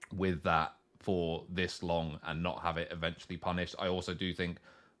with that for this long and not have it eventually punished. I also do think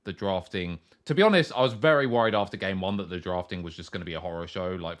the drafting, to be honest, I was very worried after game 1 that the drafting was just going to be a horror show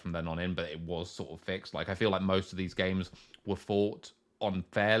like from then on in, but it was sort of fixed. Like I feel like most of these games were fought on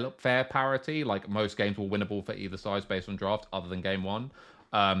fair parity. Like most games were winnable for either side based on draft, other than game 1.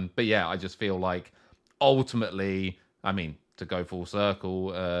 But yeah, I just feel like ultimately, I mean, to go full circle,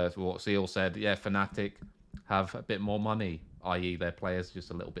 what SeeEl said, yeah, Fnatic have a bit more money, i.e. their players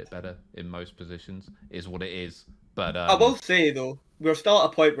just a little bit better in most positions, is what it is. But I will say though, we're still at a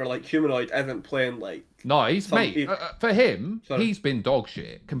point where like Humanoid isn't playing like. no, for him, Sorry. he's been dog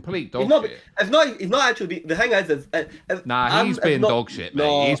shit, complete dog He's not. shit. He's not actually. The thing is Nah, he's been dog shit, mate.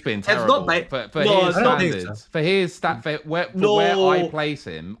 No, He's been it's not terrible for no, his I don't think standards. so. For his stat, for where I place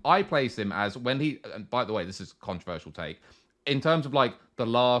him as when he. And by the way, this is a controversial take. In terms of like the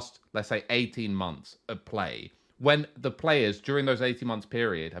last, let's say, 18 months of play, when the players during those 18 months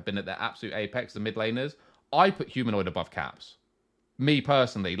period have been at their absolute apex, the mid laners, I put Humanoid above Caps. Me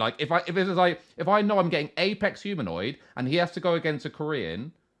personally, like if I know I'm getting apex Humanoid and he has to go against a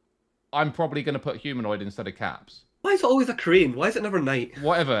Korean, I'm probably going to put Humanoid instead of Caps. Why is it always a Korean? Why is it never Knight?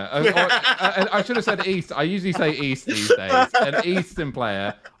 Whatever. I should have said East. I usually say East these days. An Eastern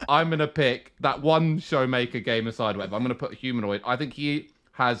player. I'm going to pick that one Showmaker game aside, whatever. I'm going to put Humanoid. I think he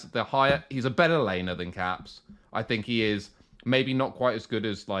has he's a better laner than Caps. I think he is maybe not quite as good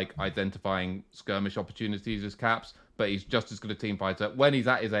as like identifying skirmish opportunities as Caps, but he's just as good a team fighter when he's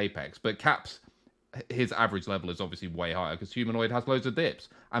at his apex. But Caps, his average level is obviously way higher because Humanoid has loads of dips.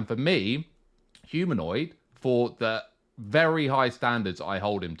 And for me, Humanoid, for the very high standards I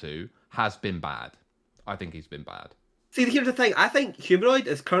hold him to, has been bad. I think he's been bad. See, here's the thing. I think Humanoid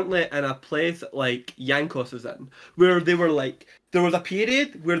is currently in a place like Yankos is in, where they were like, there was a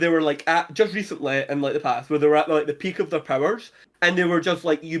period where they were like at just recently in like the past, where they were at like the peak of their powers, and they were just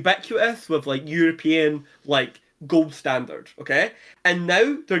like ubiquitous with like European like gold standard, okay? And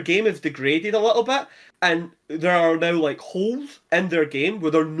now their game is degraded a little bit, and there are now like holes in their game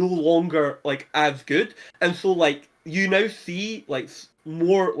where they're no longer like as good, and so like you now see like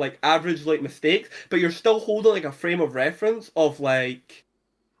more like average like mistakes, but you're still holding like a frame of reference of like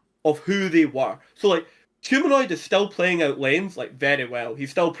of who they were. So like Humanoid is still playing out lanes like very well.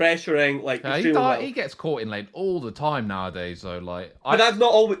 He's still pressuring like extremely well. He gets caught in lane all the time nowadays, though. Like, But that's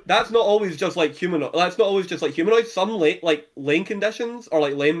not always just like Humanoid. That's not always just like Humanoid. Some lane conditions or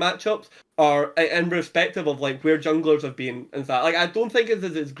like lane matchups are in respective of like where junglers have been and that. Like I don't think it's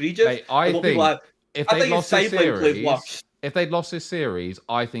as egregious. Mate, I think if they lost this series, if they'd lost this series,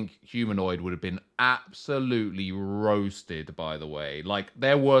 I think Humanoid would have been absolutely roasted. By the way, like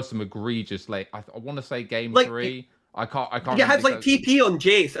there were some egregious I want to say game 3. I can't. Yeah, it has like TP on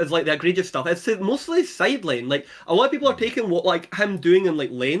Jace as like the egregious stuff. It's mostly side lane. Like a lot of people are taking what like him doing in like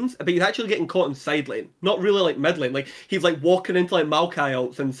lanes, but he's actually getting caught in side lane, not really like mid lane. Like he's like walking into like Maokai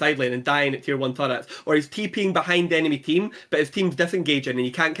ults in side lane and dying at tier 1 turrets, or he's TPing behind the enemy team, but his team's disengaging and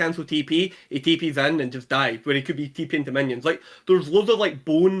he can't cancel TP. He TPs in and just dies, where he could be TPing to minions. Like there's loads of like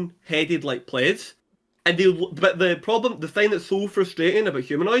bone-headed like plays, but the thing that's so frustrating about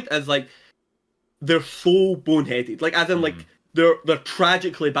Humanoid is like, they're so boneheaded, like as in like they're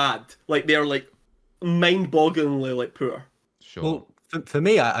tragically bad, like they're like mind-bogglingly like poor. Sure. Well, for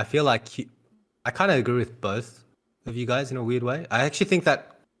me, I feel like I kind of agree with both of you guys in a weird way. I actually think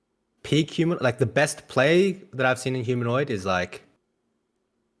that peak human, like the best play that I've seen in Humanoid is like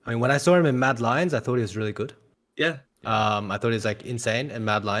I mean, when I saw him in Mad Lions, I thought he was really good. Yeah. I thought he was like insane in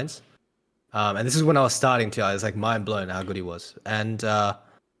Mad Lions. And this is when I was starting to. I was like mind blown how good he was. And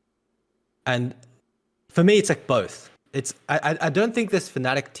for me, it's like both. I don't think this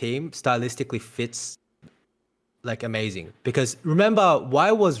Fnatic team stylistically fits like amazing, because remember,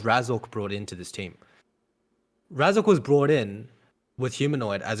 why was Razork brought into this team? Razork was brought in with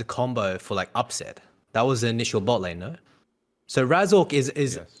Humanoid as a combo for like upset. That was the initial bot lane, no? So Razork is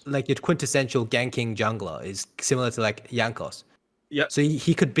Yes. like your quintessential ganking jungler, is similar to like Yankos. Yeah. So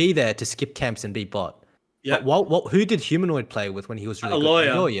he could be there to skip camps and be bot. Yeah. But who did Humanoid play with when he was really Aloya.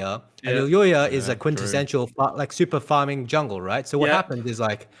 good? Ilyoya. And Yeah. Ilyoya is Yeah, a quintessential like super farming jungle, right? So what Yeah. happened is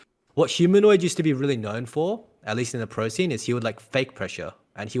like what Humanoid used to be really known for, at least in the pro scene, is he would like fake pressure,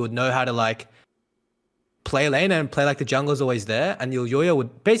 and he would know how to like play lane and play like the jungler's always there, and Ilyoya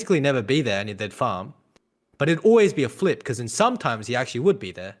would basically never be there and they'd farm. But it'd always be a flip, because in sometimes he actually would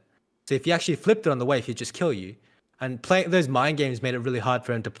be there. So if you actually flipped it on the wave, he'd just kill you. And playing those mind games made it really hard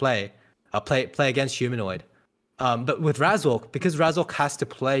for him to play against Humanoid. But with Razork, because Razork has to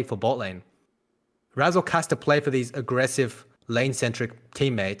play for bot lane, Razork has to play for these aggressive lane-centric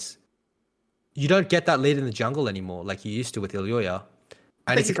teammates. You don't get that lead in the jungle anymore like you used to with Ilyoya.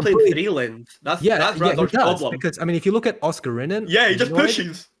 I And think it's he's playing 3 lanes. That's he Razork's does, problem. because I mean, if you look at Oscar Rinnan, Yeah, he just Humanoid,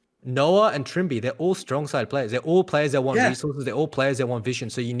 pushes. Noah and Trimby, they're all strong side players. They're all players that want Yeah. resources. They're all players that want vision.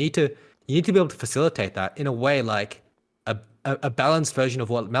 So you need to be able to facilitate that in a way like a balanced version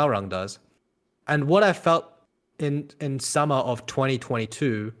of what Malrung does. And what I felt in summer of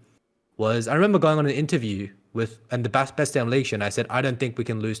 2022 was, I remember going on an interview and the best damn league show, and I said, I don't think we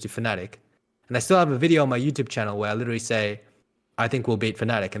can lose to Fnatic. And I still have a video on my YouTube channel where I literally say, I think we'll beat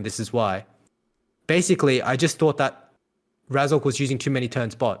Fnatic, and this is why. Basically, I just thought that Razork was using too many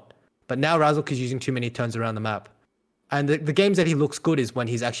turns bot, but now Razork is using too many turns around the map. And the games that he looks good is when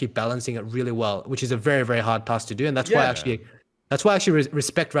he's actually balancing it really well, which is a very, very hard task to do. And that's why I actually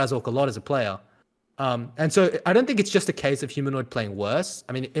respect Razork a lot as a player. And so I don't think it's just a case of Humanoid playing worse.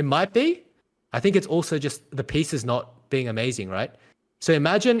 I mean, it might be. I think it's also just the pieces not being amazing, right? So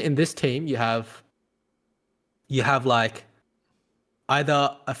imagine in this team you have like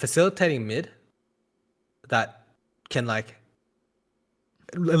either a facilitating mid that can like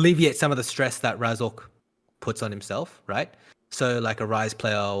alleviate some of the stress that Razork puts on himself, right? So like a Rise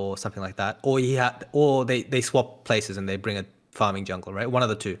player or something like that, or they swap places and they bring a farming jungle, right? One of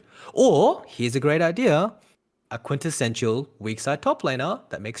the two. Or here's a great idea: a quintessential weak side top laner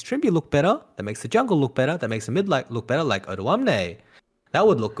that makes Trimby look better, that makes the jungle look better, that makes the mid look better, like Odoamne. That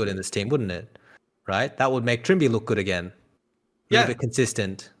would look good in this team, wouldn't it? Right? That would make Trimby look good again. A little bit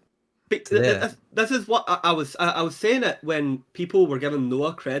consistent. But this is what I was saying it when people were giving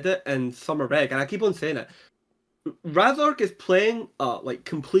Noah credit in Summer Reg, and I keep on saying it. Razork is playing like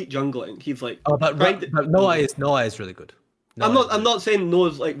complete jungling. He's like, but Noah is really good. I'm not saying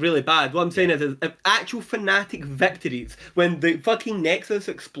Noah's like really bad. What I'm saying is if actual Fnatic victories, when the fucking Nexus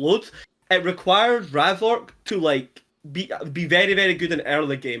explodes, it requires Razork to like be very, very good in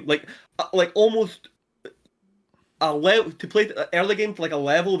early game, like almost a level to play early game to like a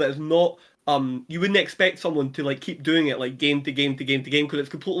level that is not you wouldn't expect someone to like keep doing it like game to game to game to game, because it's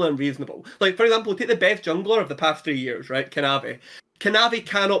completely unreasonable. Like for example, take the best jungler of the past 3 years, right? Kanavi. Kanavi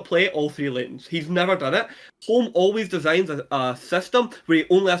cannot play all 3 lanes. He's never done it. Home always designs a system where he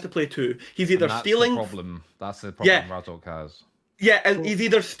only has to play 2. He's either stealing. That's the problem Razork has. Yeah, and he's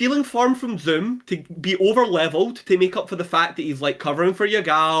either stealing farm from Zoom to be over-leveled to make up for the fact that he's like covering for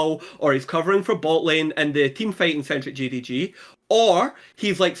Yagao, or he's covering for bot lane in the team fighting centric JDG, or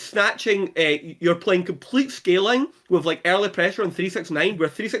he's like snatching, you're playing complete scaling with like early pressure on 369, where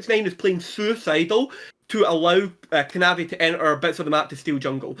 369 is playing suicidal to allow Kanavi to enter bits of the map to steal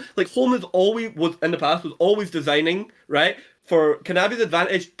jungle. Like Home was always designing, right, for Kanavi's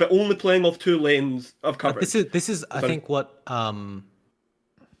advantage, but only playing off 2 lanes of coverage. This is I think what I mean,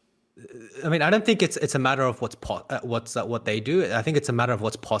 I don't think it's a matter of what they do. I think it's a matter of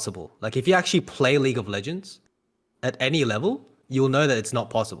what's possible. Like if you actually play League of Legends at any level, you'll know that it's not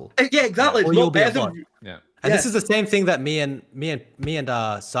possible. Yeah, exactly. Or you'll be a bot. Yeah. And this is the same thing that me and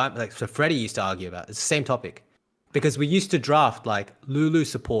Simon, like so Freddie used to argue about. It's the same topic, because we used to draft like Lulu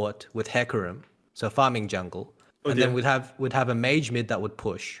support with Hecarim, so farming jungle, then we'd have a mage mid that would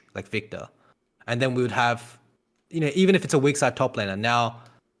push like Victor, and then we would have, even if it's a weak side top laner, now,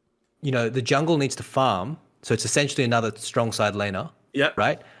 the jungle needs to farm, so it's essentially another strong side laner. Yeah.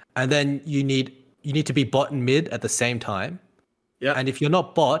 Right. And then you need to be bot and mid at the same time. Yeah. And if you're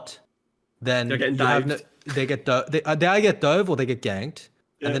not bot, then they're getting dived. They either get dove or they get ganked,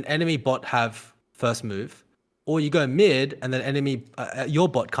 and then enemy bot have first move, or you go mid and then enemy your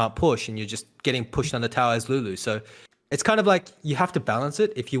bot can't push and you're just getting pushed on the tower as Lulu. So it's kind of like you have to balance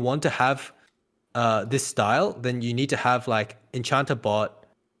it. If you want to have this style, then you need to have like Enchanter bot,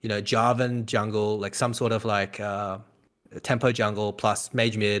 Jarvan jungle, like some sort of like tempo jungle plus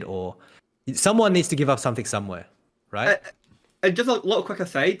mage mid, or someone needs to give up something somewhere, right? And just a little quick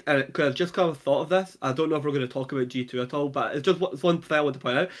aside, because I've just kind of thought of this. I don't know if we're going to talk about G2 at all, but it's just one thing I want to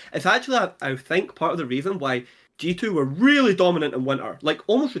point out. It's actually, I think, part of the reason why G2 were really dominant in Winter, like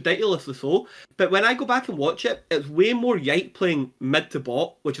almost ridiculously so. But when I go back and watch it, it's way more Yike playing mid to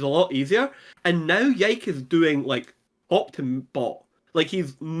bot, which is a lot easier. And now Yike is doing like top to bot. Like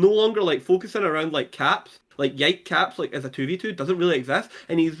he's no longer like focusing around like caps. Like Yike caps like as a 2v2 doesn't really exist.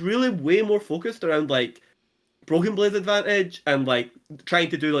 And he's really way more focused around like Broken Blaze advantage and like trying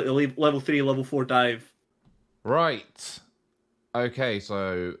to do like the level 3, level 4 dive. Right. Okay,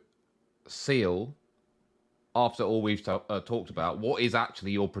 so SeeEl, after all we've talked about, what is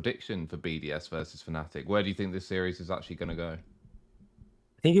actually your prediction for BDS versus Fnatic? Where do you think this series is actually going to go?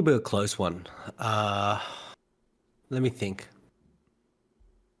 I think it'll be a close one. Let me think.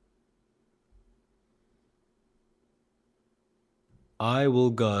 I will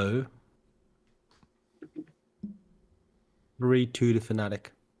go 3-2 to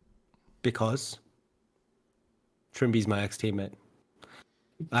Fnatic because Trimby's my ex-teammate.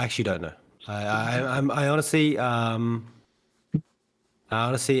 I actually don't know. I honestly am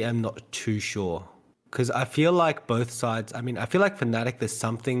not too sure because I feel like both sides. I mean, I feel like Fnatic, there's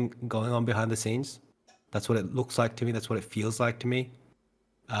something going on behind the scenes. That's what it looks like to me. That's what it feels like to me.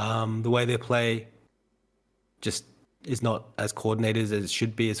 The way they play just is not as coordinated as it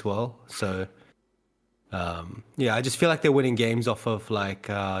should be as well. So, yeah, I just feel like they're winning games off of like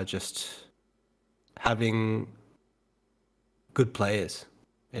just having good players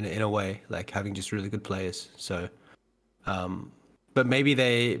in a way, like having just really good players. So, but maybe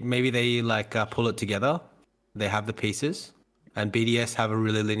they like pull it together. They have the pieces, and BDS have a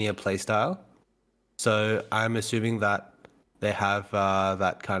really linear play style. So I'm assuming that they have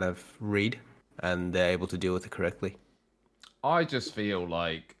that kind of read, and they're able to deal with it correctly. I just feel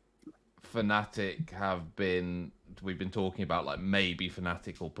like Fnatic we've been talking about like maybe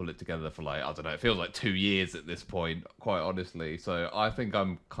Fnatic will pull it together for like, I don't know, it feels like 2 years at this point, quite honestly. So I think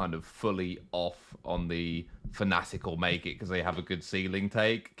I'm kind of fully off on the Fnatic will make it because they have a good ceiling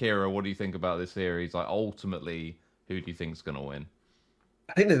take. Kira, what do you think about this series? Like ultimately, who do you think's going to win?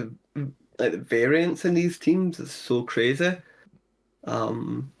 I think the variance in these teams is so crazy. A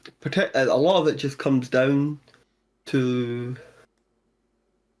lot of it just comes down to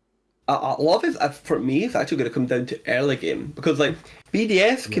a lot of it. For me, it's actually going to come down to early game because like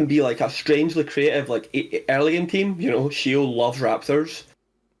BDS can be like a strangely creative like early game team. SeeEl loves Raptors,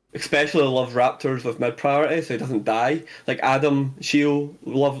 especially loves Raptors with mid priority, so he doesn't die. Like Adam, SeeEl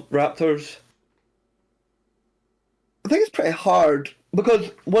love Raptors. I think it's pretty hard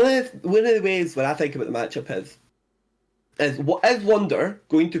because one of the ways when I think about the matchup is what is Wunder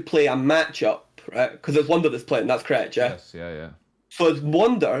going to play a matchup, right? Because it's Wunder that's playing, that's correct, yeah? Yes, yeah. So is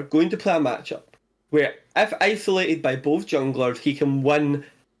Wunder going to play a matchup where if isolated by both junglers, he can win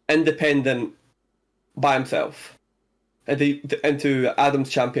independent by himself into Adam's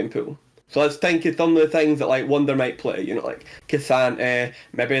champion pool? So let's think of some of the things that like Wunder might play, like Cassante,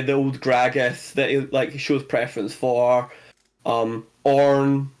 maybe the old Gragas that he like shows preference for, Ornn.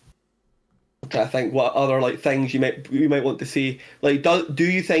 I'm trying to think what other like things you might want to see. Like, do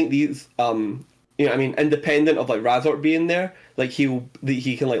you think these independent of like Razort being there, like he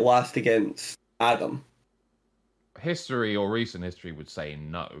can like last against Adam? History or recent history would say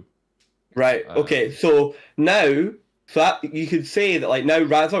no. Right. Okay. So that you could say that like now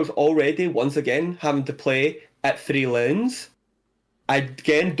Razor's already once again having to play at 3 lanes. I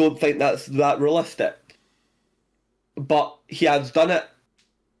again don't think that's that realistic. But he has done it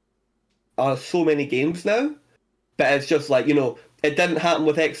so many games now. But it's just like, it didn't happen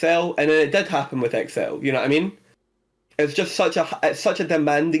with XL, and then it did happen with XL. You know what I mean? It's just such a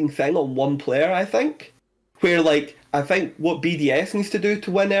demanding thing on one player, I think. Where like I think what BDS needs to do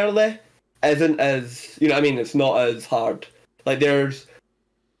to win early isn't as it's not as hard. Like they're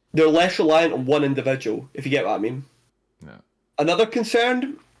less reliant on one individual, if you get what I mean. Yeah. Another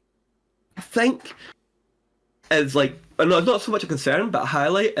concern, I think, is like no, it's not so much a concern, but a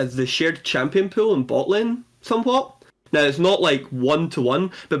highlight is the shared champion pool in bot lane somewhat. Now it's not like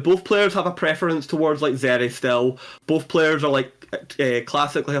 1-to-1, but both players have a preference towards like Zeri still. Both players are like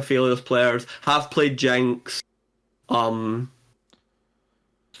classic like Aphelios players, have played Jinx. So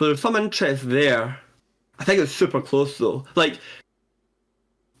there's some interest there. I think it's super close though. Like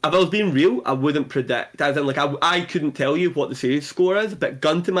if I was being real, I wouldn't predict. As in, like, I couldn't tell you what the series score is, but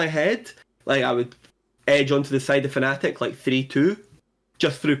gun to my head, like, I would edge onto the side of Fnatic, like 3-2,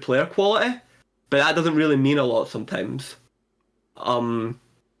 just through player quality. But that doesn't really mean a lot sometimes. Stylistically,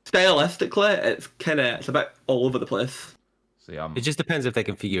 it's a bit all over the place. See, It just depends if they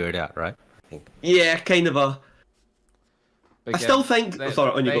can figure it out, right? I think. Yeah, kind of a. But I still think.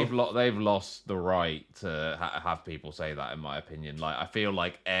 Sorry, on you they've go. they've lost the right to have people say that. In my opinion, like I feel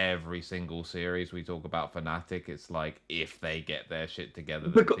like every single series we talk about Fnatic, it's like if they get their shit together,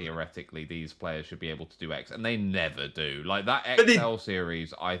 then theoretically these players should be able to do X, and they never do. Like that XL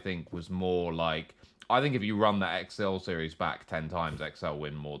series, I think was more like. I think if you run that XL series back 10 times, XL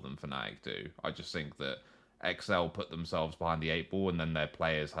win more than Fnatic do. I just think that XL put themselves behind the 8 ball, and then their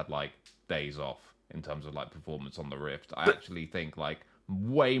players had like days off in terms of like performance on the Rift. I actually think like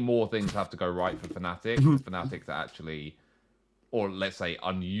way more things have to go right for Fnatic. Fnatic to actually, or let's say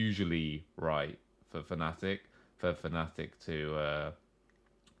unusually right for Fnatic to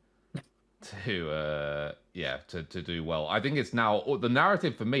do well. I think it's now the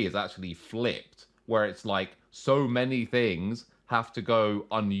narrative for me is actually flipped, where it's like so many things have to go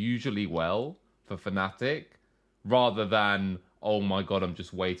unusually well for Fnatic, rather than oh my god, I'm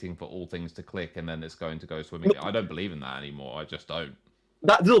just waiting for all things to click and then it's going to go swimmingly. I don't believe in that anymore. I just don't.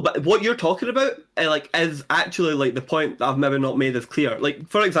 But what you're talking about, like, is actually like the point that I've maybe not made as clear. Like,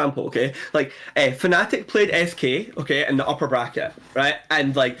 for example, okay, like Fnatic played SK, okay, in the upper bracket, right,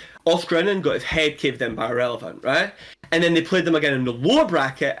 and like Australian got his head caved in by Irrelevant, right, and then they played them again in the lower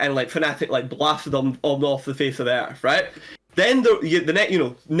bracket, and like Fnatic like blasted them off the face of the earth, right. Then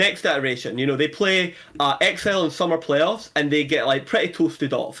next iteration, they play XL in summer playoffs, and they get like pretty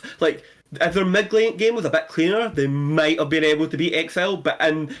toasted off. Like if their mid game was a bit cleaner, they might have been able to beat XL. But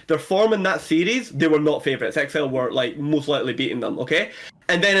in their form in that series, they were not favourites. XL were like most likely beating them. Okay,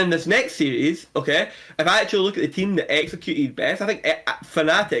 and then in this next series, okay, if I actually look at the team that executed best, I think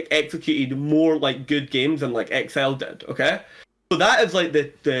Fnatic executed more like good games than like XL did. Okay, so that is like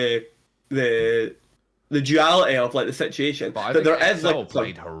the duality of like the situation. But I that think there is XL like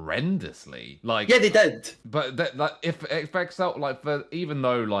played horrendously. Like yeah, they did. But if XL even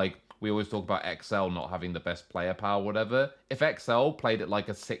though like we always talk about XL not having the best player power, whatever. If XL played it like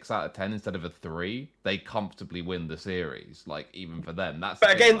a 6 out of 10 instead of a 3, they comfortably win the series. Like even for them, that's.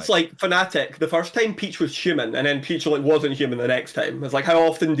 But against like Fnatic, the first time Peach was human, and then Peach like wasn't human the next time. It's like how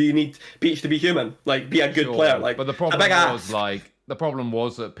often do you need Peach to be human? Like be a good player. Like but the problem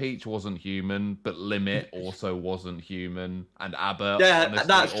was that Peach wasn't human, but Limit also wasn't human, and Aber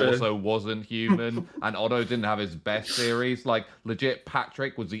also wasn't human, and Otto didn't have his best series. Like legit,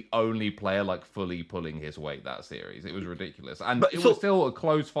 Patrick was the only player like fully pulling his weight that series. It was ridiculous, and it was still a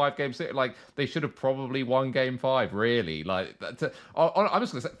close 5-game series. Like they should have probably won Game 5. Really, like I'm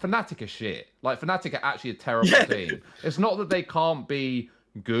just gonna say, Fnatic are shit. Like Fnatic are actually a terrible team. It's not that they can't be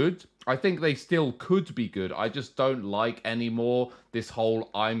good. I think they still could be good. I just don't like anymore this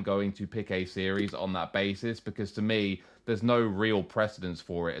whole I'm going to pick a series on that basis, because to me there's no real precedence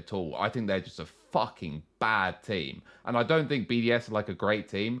for it at all. I think they're just a fucking bad team, and I don't think BDS are like a great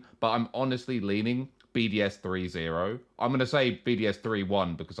team, but I'm honestly leaning BDS 3-0. I'm going to say BDS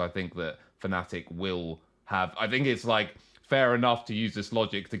 3-1 because I think that Fnatic will have, I think it's like fair enough to use this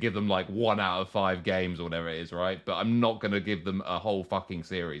logic to give them like 1 out of 5 games or whatever it is, right? But I'm not going to give them a whole fucking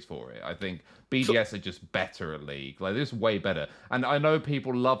series for it. I think BDS are just better at League. Like, this is way better. And I know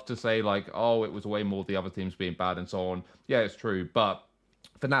people love to say like, oh, it was way more the other teams being bad and so on. Yeah, it's true. But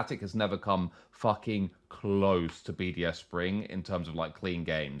Fnatic has never come fucking close to BDS Spring in terms of like clean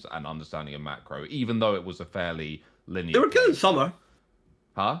games and understanding of macro, even though it was a fairly linear. They were good in summer.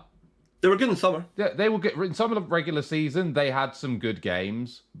 Huh? They were good in summer. Yeah, they were good in some of the regular season. They had some good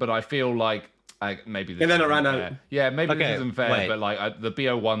games, but I feel like maybe this. And then it ran out. Yeah, maybe this isn't fair, but like the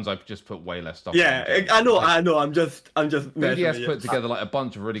BO ones, I've just put way less stuff. Yeah, I know. I'm just. BDS put together like a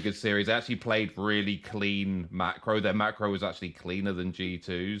bunch of really good series. They actually played really clean macro. Their macro was actually cleaner than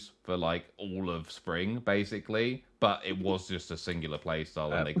G2's for like all of spring, basically. But it was just a singular play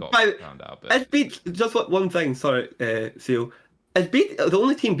style, and they got found out. But it's beat just one thing. Sorry, SeeEl. Is the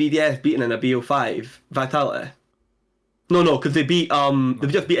only team BDS beaten in a BO5 Vitality? No, because they beat they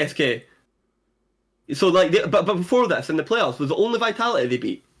just beat SK. So like, but before this in the playoffs, was the only Vitality they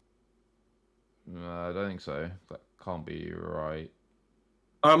beat? I don't think so. That can't be right.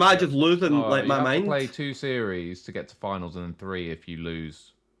 Or am I just losing my mind? You have to play 2 series to get to finals, and then 3 if you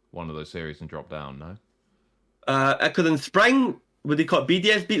lose one of those series and drop down. No. Because in spring, would they call it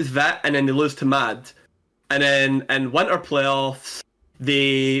BDS beats Vet and then they lose to Mad. And then in winter playoffs,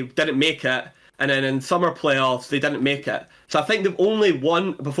 they didn't make it, and then in summer playoffs they didn't make it. So I think they've only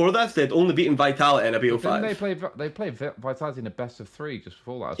won before this. They'd only beaten Vitality in a BO5. Didn't they played Vitality in a best of 3 just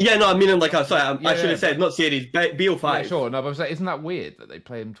before that? Yeah, no, I mean like I should have said not series, BO5. Yeah, sure, no, but I'm saying, isn't that weird that they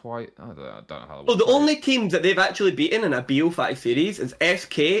play them twice? I don't know how. That Well, the only teams that they've actually beaten in a BO5 series is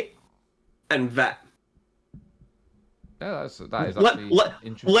SK and VIT. Yeah, that is actually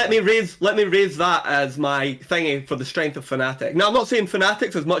interesting. Let me raise that as my thingy for the strength of Fnatic. Now, I'm not saying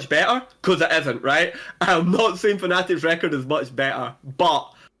Fnatic's is much better, because it isn't, right? I'm not saying Fnatic's record is much better,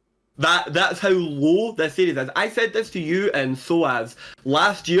 but that's how low this series is. I said this to you and SoAs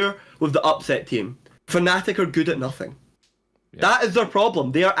last year with the upset team. Fnatic are good at nothing. Yeah. That is their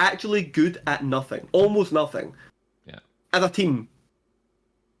problem. They are actually good at nothing, almost nothing. Yeah. As a team.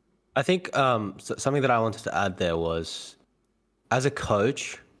 I think something that I wanted to add there was, as a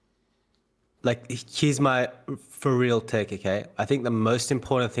coach, like, here's my for real take, okay? I think the most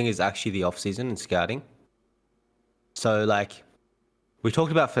important thing is actually the off-season and scouting. So, like, we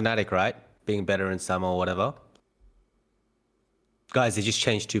talked about Fnatic, right? Being better in summer or whatever. Guys, they just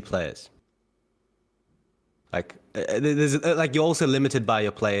changed 2 players. Like, you're also limited by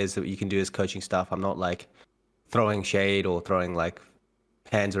your players that you can do as coaching stuff. I'm not, like, throwing shade or throwing, like,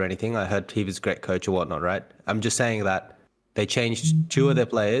 hands or anything. I heard he was a great coach or whatnot, right? I'm just saying that they changed 2 of their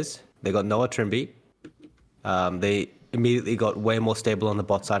players. They got Noah Trimby. They immediately got way more stable on the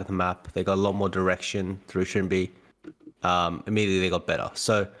bot side of the map. They got a lot more direction through Trimby. Immediately they got better.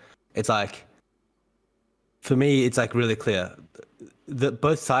 So it's like, for me, it's like really clear that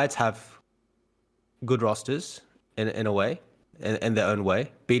both sides have good rosters in a way, in their own way.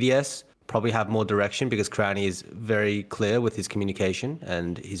 BDS probably have more direction because Crownie is very clear with his communication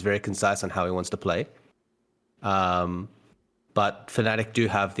and he's very concise on how he wants to play. But Fnatic do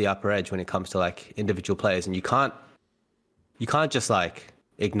have the upper edge when it comes to like individual players, and you can't just like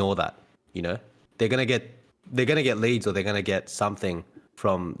ignore that. You know, they're gonna get leads or they're gonna get something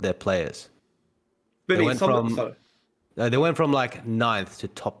from their players. But they went from like 9th to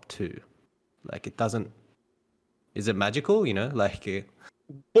top 2. Like, it doesn't. Is it magical? You know, like.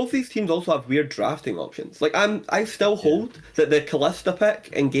 Both these teams also have weird drafting options. Like, I still hold that the Kalista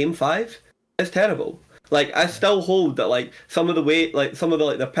pick in Game 5 is terrible. Like, I still hold that like some of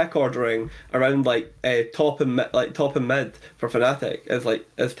the pick ordering around like top and mid for Fnatic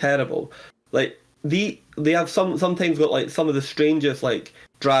is terrible. Like, they have sometimes got like some of the strangest like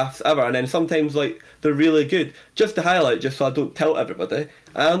drafts ever, and then sometimes like they're really good. Just to highlight, just so I don't tell everybody,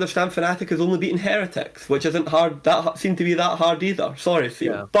 I understand Fnatic has only beaten Heretics, which isn't hard. That seemed to be that hard either. Sorry, SeeEl.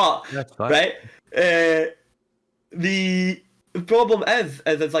 Yeah, but right, the problem is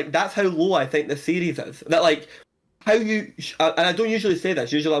like that's how low I think the series is. That like how you and I don't usually say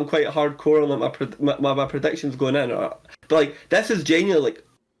this. Usually I'm quite hardcore on like my predictions going in, but like this is genuinely like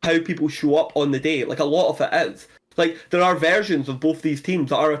how people show up on the day. Like, a lot of it is. Like, there are versions of both these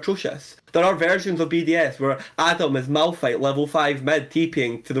teams that are atrocious. There are versions of BDS where Adam is Malphite level 5 mid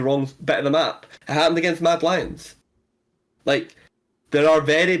TPing to the wrong bit of the map. It happened against Mad Lions. Like, there are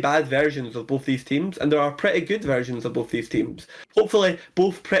very bad versions of both these teams, and there are pretty good versions of both these teams. Hopefully,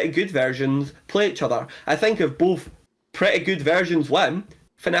 both pretty good versions play each other. I think if both pretty good versions win,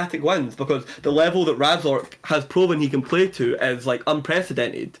 Fnatic wins, because the level that Razork has proven he can play to is like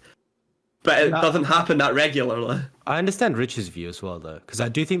unprecedented. But it doesn't happen that regularly. I understand Rich's view as well, though, because I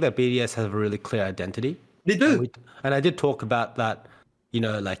do think that BDS has a really clear identity. They do. And I did talk about that, you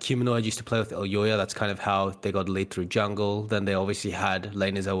know, like Humanoid used to play with Elyoya. That's kind of how they got lead through jungle. Then they obviously had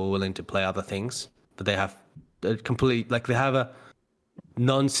laners that were willing to play other things. But they have a they have a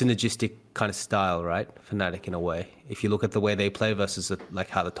non-synergistic kind of style, right? Fnatic, in a way. If you look at the way they play versus like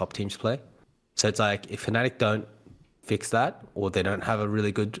how the top teams play. So it's like, if Fnatic don't fix that, or they don't have a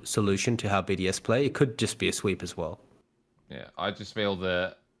really good solution to how BDS play, it could just be a sweep as well. Yeah, I just feel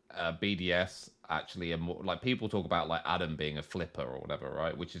that BDS actually are more, like, people talk about like Adam being a flipper or whatever,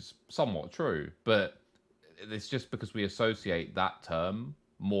 right? Which is somewhat true, but it's just because we associate that term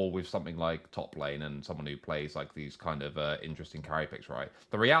more with something like top lane and someone who plays like these kind of interesting carry picks, right?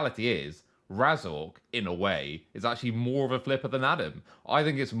 The reality is, Razork, in a way, is actually more of a flipper than Adam. I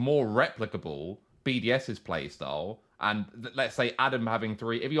think it's more replicable, BDS's play style, and let's say Adam having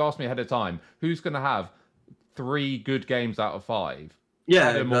 3. If you ask me ahead of time, who's going to have 3 good games out of 5? Yeah,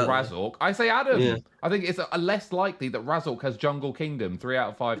 Adam or Razork? I say Adam. Yeah. I think it's less likely that Razork has Jungle Kingdom 3 out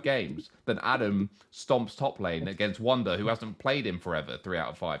of 5 games than Adam stomps top lane against Wunder, who hasn't played him forever, 3 out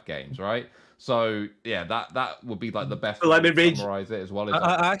of 5 games, right? So yeah, that would be like the best way to summarize it as well. As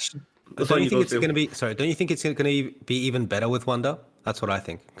I actually, don't you think it's going to be? Sorry, don't you think it's going to be even better with Wunder? That's what I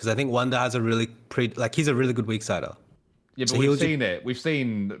think, because I think Wunder has a really he's a really good weak sider. Yeah, but So we've seen it. We've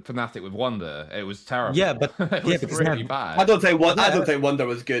seen Fnatic with Wunder. It was terrible. Yeah, but it was because they really had- bad. I don't think Wunder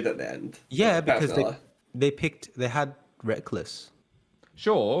was good at the end. Yeah, because personally. they had Reckless.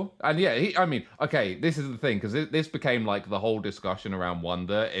 Sure, and yeah, I mean, okay, this is the thing because this became like the whole discussion around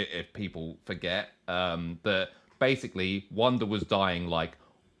Wunder. If people forget that basically Wunder was dying like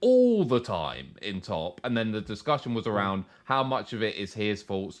all the time in top, and then the discussion was around how much of it is his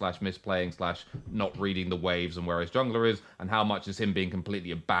fault / misplaying / not reading the waves and where his jungler is, and how much is him being completely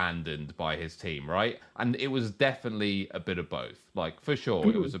abandoned by his team, right? And it was definitely a bit of both, like for sure,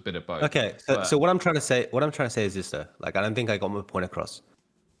 it was a bit of both. Okay, so what I'm trying to say is this though. Like, I don't think I got my point across.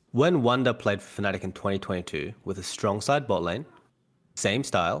 When Wunder played for Fnatic in 2022 with a strong side bot lane, same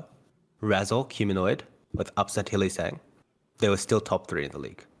style, Razzle, Humanoid, with upset Hilly Sang, they were still top 3 in the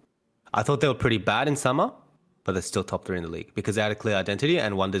league. I thought they were pretty bad in summer, but they're still top 3 in the league because they had a clear identity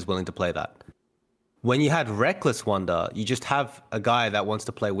and Wunder's willing to play that. When you had Reckless Wunder, you just have a guy that wants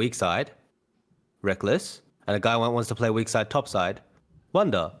to play weak side, Reckless, and a guy wants to play weak side, top side,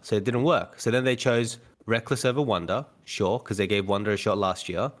 Wunder. So it didn't work. So then they chose Reckless over Wunder, sure, because they gave Wunder a shot last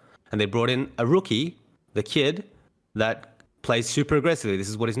year. And they brought in a rookie, the kid, that plays super aggressively. This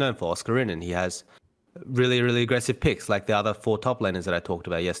is what he's known for, Oscar Rinnan. He has really, really aggressive picks, like the other 4 top laners that I talked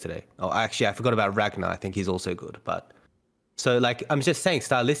about yesterday. Oh, actually, I forgot about Ragnar. I think he's also good. But so, like, I'm just saying,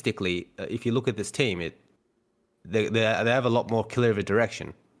 stylistically, if you look at this team, they have a lot more clear of a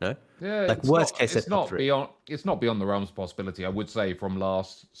direction. No, Yeah, like worst case, it's not beyond the realms of possibility. I would say from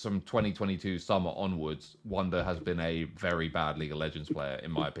 2022 summer onwards, Wunder has been a very bad League of Legends player,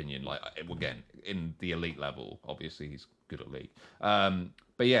 in my opinion. Like again, in the elite level, obviously he's good at league.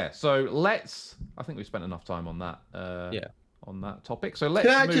 But yeah, so I think we've spent enough time on that. On that topic. So let's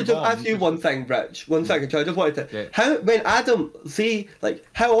Can I actually move just on. ask you one thing, Rich? 1 second, I just wanted to. Yeah.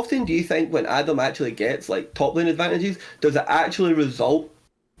 How often do you think when Adam actually gets like top lane advantages, does it actually result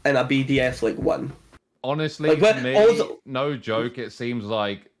in a BDS like win? Honestly, Like, for me, also- no joke, it seems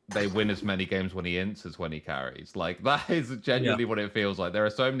like they win as many games when he ints as when he carries. Like, that is genuinely what it feels like. There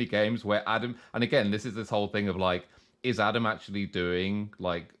are so many games where Adam, and again, this is this whole thing of like, is Adam actually doing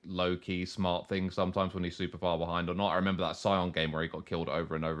like low-key smart things sometimes when he's super far behind or not? I remember that Sion game where he got killed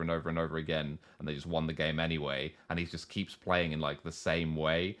over and over and over and over again, and they just won the game anyway, and he just keeps playing in like the same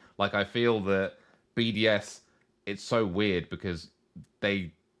way. Like, I feel that BDS, it's so weird because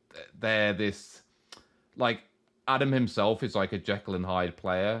they're this, like, Adam himself is like a Jekyll and Hyde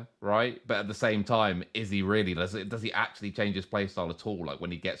player, right? But at the same time, is he really? Does he actually change his playstyle at all? Like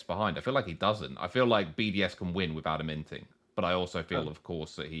when he gets behind, I feel like he doesn't. I feel like BDS can win without him inting, but I also feel, of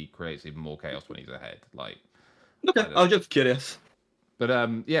course, that he creates even more chaos when he's ahead. Like, Okay, I was just curious. but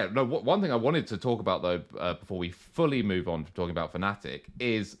yeah, no. One thing I wanted to talk about though, before we fully move on from talking about Fnatic,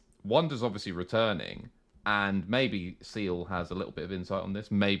 is Wunder's obviously returning. And maybe SeeEl has a little bit of insight on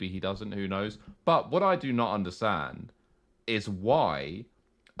this. Maybe he doesn't. Who knows? But what I do not understand is why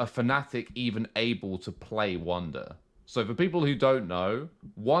a Fnatic even able to play Wunder. So for people who don't know,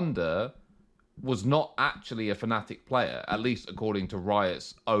 Wunder was not actually a Fnatic player, at least according to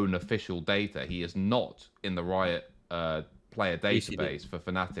Riot's own official data. He is not in the Riot player database for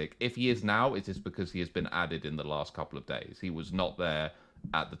Fnatic. If he is now, it is because he has been added in the last couple of days. He was not there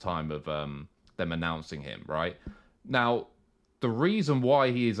at the time of them announcing him, right? Now, the reason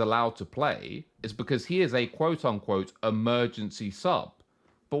why he is allowed to play is because he is a quote-unquote emergency sub.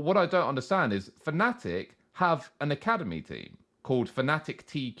 But what I don't understand is Fnatic have an academy team called Fnatic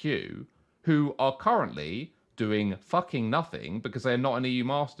TQ who are currently doing fucking nothing because they're not an EU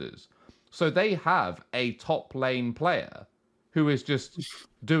Masters. So they have a top lane player who is just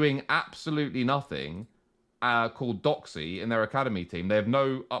doing absolutely nothing called Doxy in their academy team. They have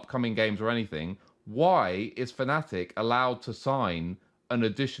no upcoming games or anything. Why is Fnatic allowed to sign an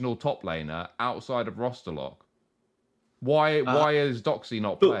additional top laner outside of roster lock? Why is Doxy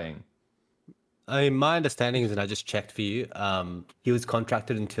not playing? I mean, my understanding is, and I just checked for you, he was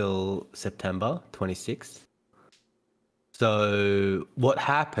contracted until September 26th. So what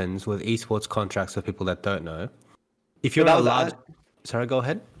happens with esports contracts, for people that don't know, if you're a large... Sorry, go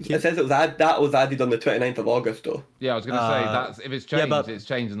ahead. It says that was added on the 29th of August, though. Yeah, I was going to say, that's if it's changed, it's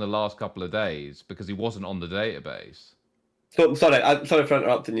changed in the last couple of days because he wasn't on the database. So I'm sorry for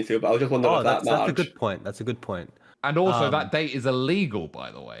interrupting you, but I was just wondering if that matters. That's a good point. That's a good point. And also, that date is illegal,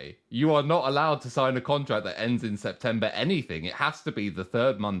 by the way. You are not allowed to sign a contract that ends in September anything. It has to be the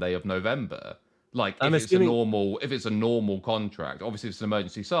third Monday of November. Like, if it's a normal contract, obviously if it's an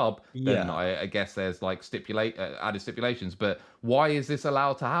emergency sub, then I guess there's like added stipulations. But why is this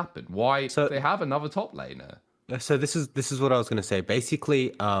allowed to happen? Why they have another top laner? So this is what I was going to say.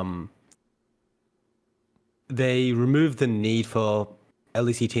 Basically, they removed the need for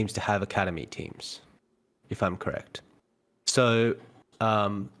LEC teams to have academy teams, if I'm correct. So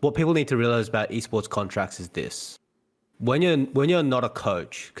what people need to realize about esports contracts is this: when you're not a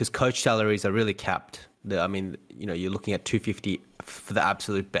coach, because coach salaries are really capped. I mean, you're looking at 250 for the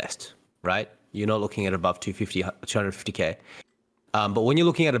absolute best, right? You're not looking at above 250k. But when you're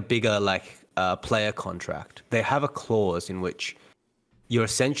looking at a bigger player contract, they have a clause in which you're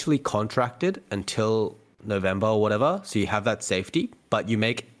essentially contracted until November or whatever, so you have that safety, but you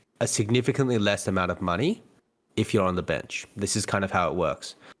make a significantly less amount of money if you're on the bench. This is kind of how it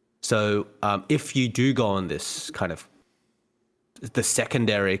works. So if you do go on this kind of the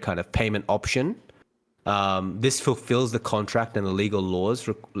secondary kind of payment option, this fulfills the contract and the legal laws,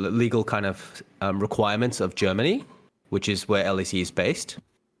 legal kind of requirements of Germany, which is where LEC is based,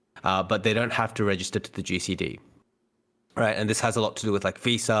 but they don't have to register to the GCD. Right, and this has a lot to do with like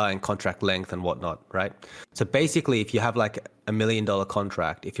visa and contract length and whatnot, right? So basically, if you have like $1 million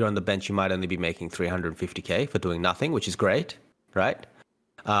contract, if you're on the bench, you might only be making 350k for doing nothing, which is great, right?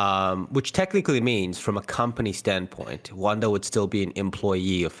 Which technically means, from a company standpoint, Wunder would still be an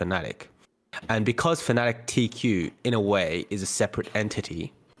employee of Fnatic. And because Fnatic TQ, in a way, is a separate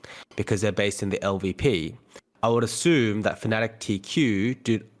entity, because they're based in the LVP, I would assume that Fnatic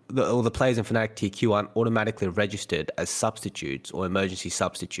TQ all the players in Fnatic TQ aren't automatically registered as substitutes or emergency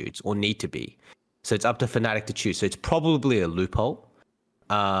substitutes, or need to be. So it's up to Fnatic to choose. So it's probably a loophole.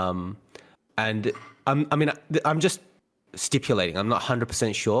 And I'm just stipulating. I'm not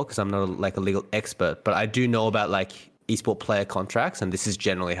 100% sure because I'm not a legal expert, but I do know about esport player contracts, and this is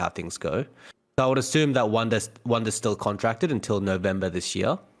generally how things go. So I would assume that Wonder's still contracted until November this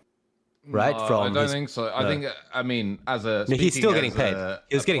year. Right? No, I don't think so. I think, he's still getting paid.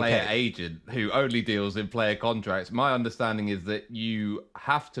 He was getting player paid. agent who only deals in player contracts. My understanding is that you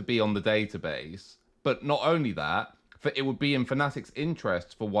have to be on the database, but not only that, it would be in Fnatic's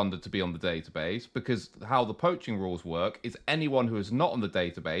interest for Wunder to be on the database, because how the poaching rules work is anyone who is not on the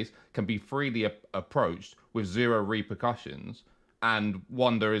database can be freely approached with zero repercussions, and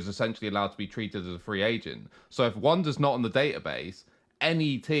Wunder is essentially allowed to be treated as a free agent. So if Wunder's not on the database,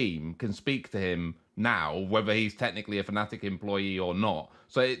 any team can speak to him now, whether he's technically a Fnatic employee or not.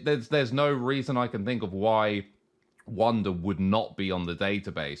 So there's no reason I can think of why Wunder would not be on the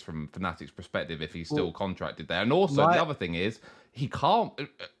database from Fnatic's perspective if he's still contracted there. And also, the other thing is, he can't...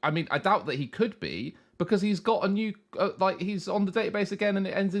 I mean, I doubt that he could be, because he's got a new... he's on the database again and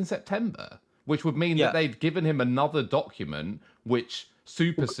it ends in September, which would mean that they've given him another document which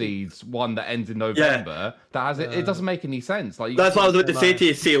supersedes one that ends in November. That has it doesn't make any sense. That's what I was about to say to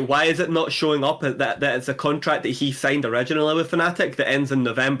you. SeeEl, why is it not showing up as that it's a contract that he signed originally with Fnatic that ends in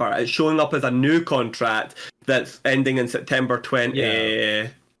November? It's showing up as a new contract that's ending in September 20. Yeah.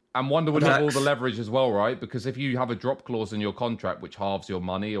 And Wunder would have all the leverage as well, right? Because if you have a drop clause in your contract which halves your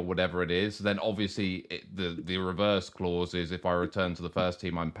money or whatever it is, then obviously the reverse clause is, if I return to the first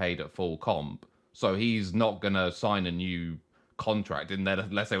team, I'm paid at full comp. So he's not going to sign a new contract in there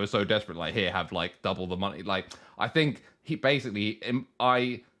unless they were so desperate, have double the money. I think he basically,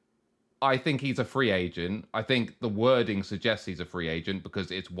 I think he's a free agent. I think the wording suggests he's a free agent because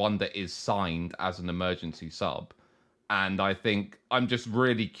it's one that is signed as an emergency sub. And I think I'm just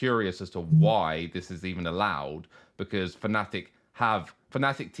really curious as to why this is even allowed, because Fnatic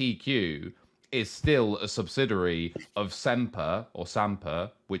TQ is still a subsidiary of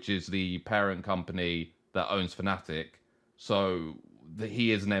Samper, which is the parent company that owns Fnatic. So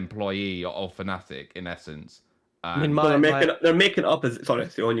he is an employee of Fnatic in essence. I mean, they're making up as... Sorry,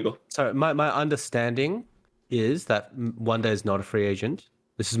 so on you go. Sorry, my understanding is that Wunder is not a free agent.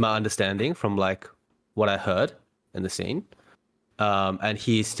 This is my understanding from what I heard in the scene. And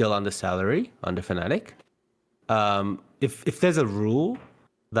he is still under salary, under Fnatic. If there's a rule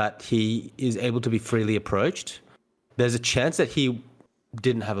that he is able to be freely approached, there's a chance that he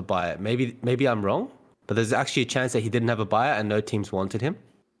didn't have a buyer. Maybe I'm wrong, but there's actually a chance that he didn't have a buyer and no teams wanted him,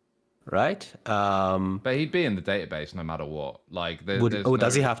 right? But he'd be in the database no matter what.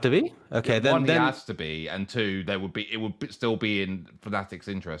 Does he have to be? Okay, then he has to be, and two, it would still be in Fnatic's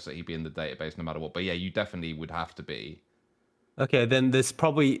interest that he'd be in the database no matter what. But yeah, you definitely would have to be. Okay, then it's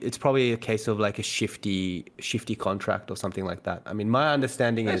probably a case of a shifty contract or something like that. I mean, my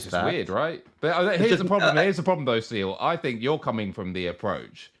understanding is that weird, right? But here's the problem. Here's the problem, though, SeeEl. I think you're coming from the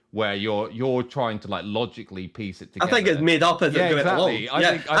approach where you're trying to logically piece it together. I think it's made up as it goes exactly. along.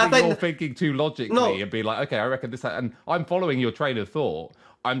 I think you're thinking too logically and be okay, I reckon this. And I'm following your train of thought.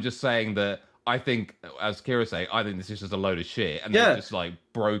 I'm just saying that I think, as Kira say, I think this is just a load of shit, and they're just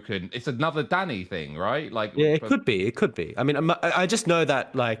broken. It's another Danny thing, right? It could be. I mean, I just know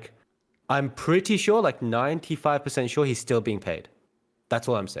that I'm pretty sure, like 95% sure, he's still being paid. That's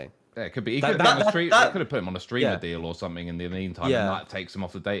all I'm saying. Yeah, it could be. He could have put him on a streamer Yeah. deal or something in the meantime, and that takes him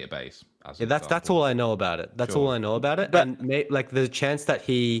off the database. Yeah, that's all I know about it. That's all I know about it. And like the chance that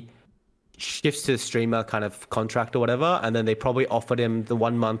he shifts to streamer kind of contract or whatever, and then they probably offered him the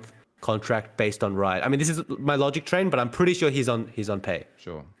 1 month contract based on Riot. I mean, this is my logic train, but I'm pretty sure he's on pay.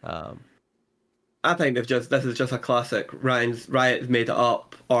 Sure. I think this is just a classic. Riot's made it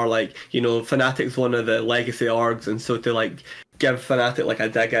up, or like, you know, Fnatic's one of the legacy orgs, and so to like give Fnatic like a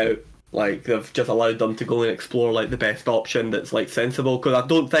dig out, like they've just allowed them to go and explore like the best option that's like sensible. Because I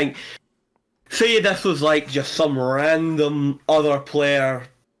don't think, say this was like just some random other player,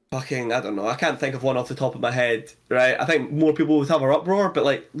 fucking, I don't know, I can't think of one off the top of my head, right? I think more people would have an uproar, but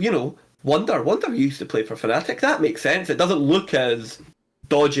like, you know, Wunder used to play for Fnatic. That makes sense. It doesn't look as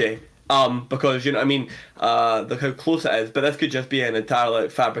dodgy. Because, you know what I mean, look how close it is, but this could just be an entire like,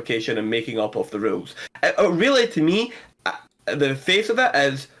 fabrication and making up of the rules. Really, to me, the face of it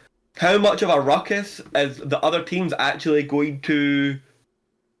is how much of a ruckus is the other teams actually going to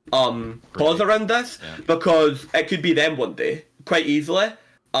cause around this, because it could be them one day, quite easily.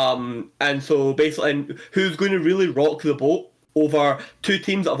 And so basically, who's going to really rock the boat over two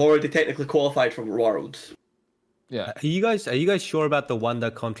teams that have already technically qualified for Worlds? Yeah. Are you guys sure about the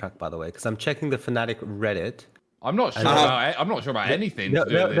Wunder contract, by the way? Because I'm checking the Fnatic Reddit. I'm not sure about anything.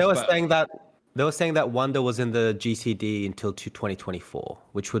 They were saying that Wunder was in the GCD until 2024,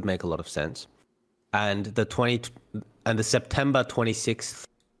 which would make a lot of sense. And the September 26th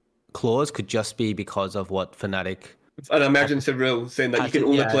clause could just be because of what Fnatic. An emergency rule saying that you can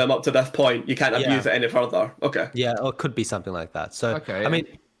only play them up to this point. You can't abuse it any further. Okay. Yeah, or it could be something like that. So okay, I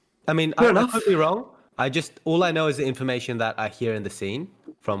mean, I could be wrong. All I know is the information that I hear in the scene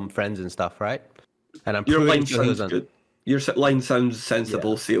from friends and stuff, right? And I'm pretty sure he was on. Good. Your line sounds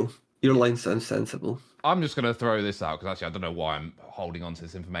sensible, SeeEl. Your line sounds sensible. I'm just going to throw this out because actually I don't know why I'm holding on to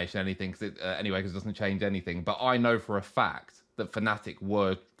this information because it doesn't change anything. But I know for a fact that Fnatic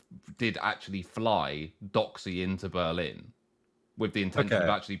did actually fly Doxy into Berlin with the intention of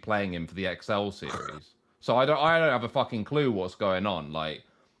actually playing him for the XL series. So I don't have a fucking clue what's going on. Like,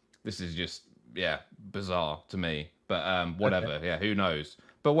 this is just bizarre to me. But whatever. Okay. Yeah, who knows?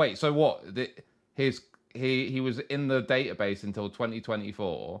 But wait, so what? He was in the database until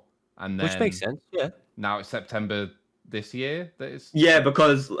 2024, and then which makes sense. Yeah. Now it's September this year.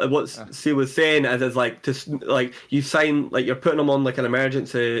 Because what SeeEl was saying is like you sign, like you're putting them on like an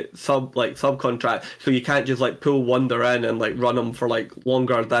emergency subcontract, so you can't just like pull Wunder in and like run them for like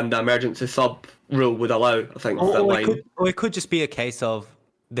longer than the emergency sub rule would allow. I think. It could just be a case of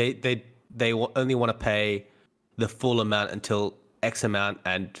they only want to pay the full amount until X amount,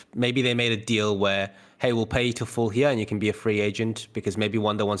 and maybe they made a deal where, hey, we'll pay you to full here and you can be a free agent because maybe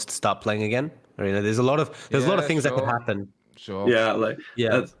Wunder wants to start playing again. Or, you know, there's a lot of things that could happen. Sure. Yeah,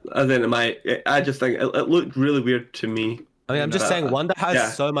 I just think it looked really weird to me. I mean, I'm just saying Wunder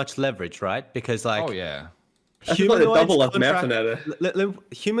has so much leverage, right? Because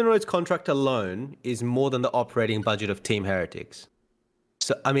Humanoid's contract alone is more than the operating budget of Team Heretics.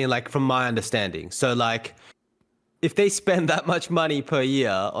 So, I mean, like, from my understanding. So, like, if they spend that much money per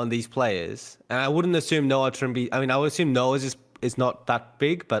year on these players, and I wouldn't assume Noah Trimby, I mean, I would assume Noah's is not that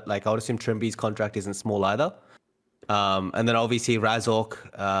big, but, like, I would assume Trimby's contract isn't small either. And then, obviously, Razork,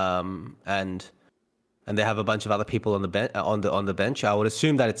 and they have a bunch of other people on the bench. I would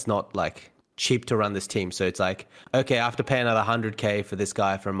assume that it's not, like, cheap to run this team. So it's like, okay, I have to pay another 100K for this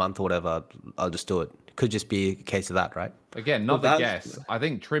guy for a month or whatever. I'll just do it. Could just be a case of that, right? Again, not a guess. I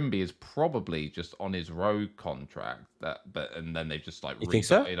think Trimby is probably just on his rogue contract, and then they've just like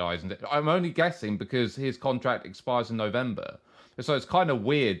restarted eyes. I'm only guessing because his contract expires in November, so it's kind of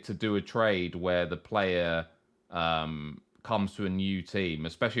weird to do a trade where the player comes to a new team,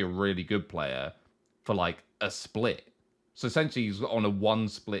 especially a really good player, for like a split. So essentially, he's on a one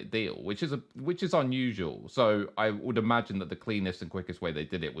split deal, which is unusual. So I would imagine that the cleanest and quickest way they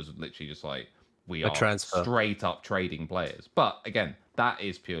did it was literally just like, we are straight up trading players. But again, that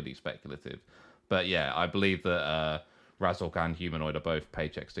is purely speculative. But yeah, I believe that Razork and Humanoid are both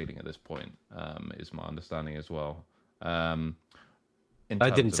paycheck stealing at this point, is my understanding as well. I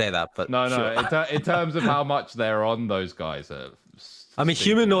didn't say that, but no. Sure. In terms of how much they're on, those guys are. I mean,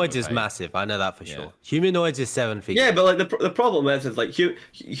 Humanoids is massive. I know that for sure. Humanoids is 7 figures. Yeah, but like the problem is like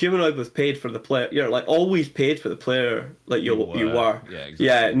Humanoid was paid for the player. You're like always paid for the player. Like you were. Yeah, exactly.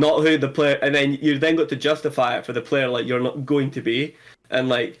 Yeah, not who the player. And then you got to justify it for the player like you're not going to be. And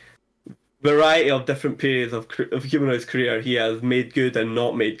like variety of different periods of Humanoid's career, he has made good and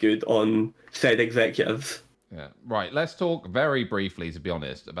not made good on said executives. Yeah. Right. Let's talk very briefly, to be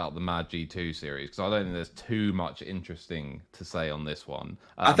honest, about the Mad G2 series, because I don't think there's too much interesting to say on this one.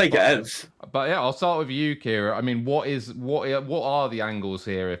 I think it is. But yeah, I'll start with you, Kira. I mean, what are the angles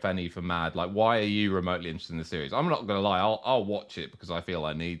here, if any, for Mad? Like, why are you remotely interested in the series? I'm not gonna lie, I'll watch it because I feel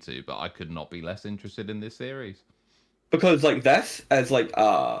I need to, but I could not be less interested in this series. Because like this is like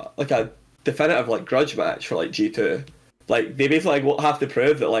a definitive like grudge match for like G2. Like they basically like have to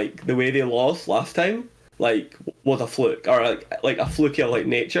prove that like the way they lost last time like was a fluke or like a fluky like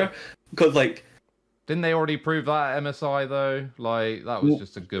nature. Because like didn't they already prove that at MSI though? Like that was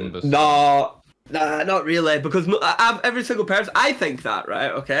just a Goomba. Nah, not really. Because every single person, I think that,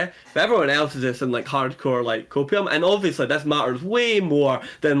 right? Okay, but everyone else is just in like hardcore like copium, and obviously this matters way more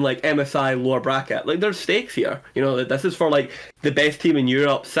than like MSI lower bracket. Like there's stakes here. You know, this is for like the best team in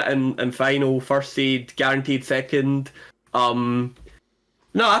Europe, sitting in final, first seed, guaranteed second.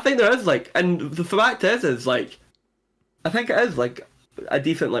 No, I think there is like, and the fact is like, I think it is like a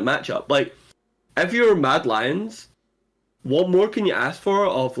decent like matchup. Like, if you're Mad Lions, what more can you ask for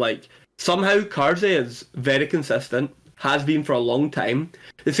of like? Somehow Karze is very consistent, has been for a long time.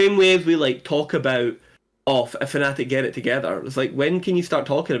 The same way as we like talk about if Fnatic get it together. It's like, when can you start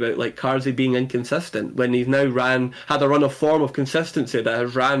talking about like Karze being inconsistent when he's now had a run of form of consistency that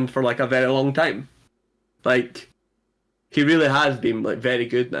has ran for like a very long time? Like, he really has been like very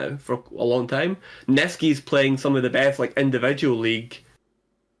good now for a long time. Niski's playing some of the best like individual league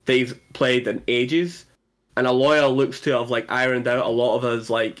that he's played in ages. And Aloya looks to have like ironed out a lot of his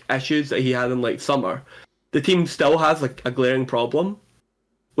like issues that he had in like summer. The team still has like a glaring problem,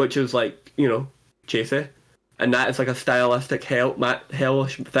 which is like, you know, Chasey. And that is like a stylistic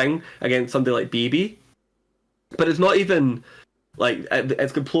hellish thing against somebody like BB. But it's not even like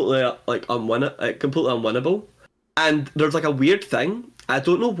it's completely like completely unwinnable. And there's like a weird thing. I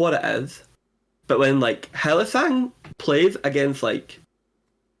don't know what it is, but when like Hylissang plays against like,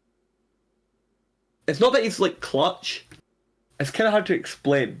 it's not that he's like clutch. It's kind of hard to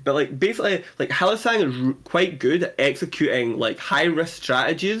explain, but like basically, like Hylissang is quite good at executing like high risk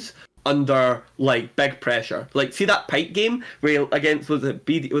strategies under like big pressure. Like, see that Pike game where was it against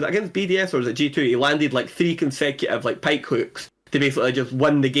BDS or was it G2? He landed like 3 consecutive like Pike hooks to basically just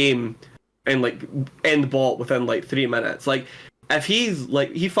win the game and like end bot within like 3 minutes. Like, if he's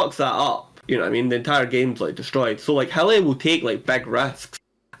like he fucks that up, you know what I mean? The entire game's like destroyed. So like Hylia will take like big risks,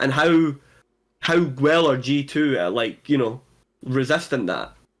 and how well are G2 at like, you know, resisting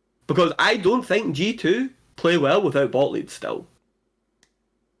that? Because I don't think G2 play well without bot leads still.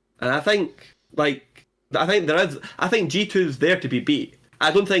 And I think G2 is there to be beat.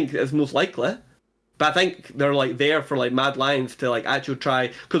 I don't think it's most likely, but I think they're like there for like Mad Lions to like actually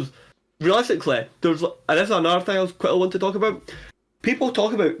try. Because realistically, and this is another thing I quite want to talk about. People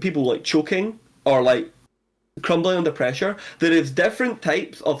talk about people like choking or like crumbling under pressure. There is different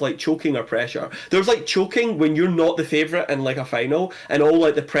types of like choking or pressure. There's like choking when you're not the favourite in like a final and all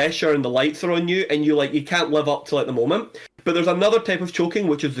like the pressure and the lights are on you and you can't live up to like the moment. But there's another type of choking,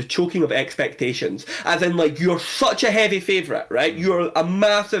 which is the choking of expectations. As in, like, you're such a heavy favourite, right? You're a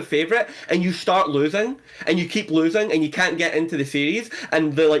massive favourite, and you start losing, and you keep losing, and you can't get into the series,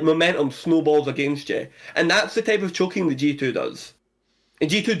 and the like momentum snowballs against you. And that's the type of choking that G2 does.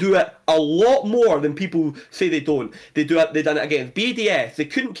 And G2 do it a lot more than people say they don't. They've done it against BDS. They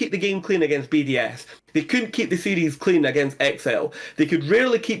couldn't keep the game clean against BDS. They couldn't keep the series clean against XL. They could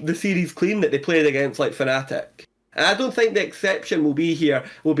rarely keep the series clean that they played against, like, Fnatic. And I don't think the exception will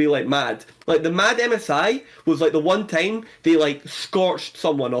be like Mad. Like, the Mad MSI was like the one time they like scorched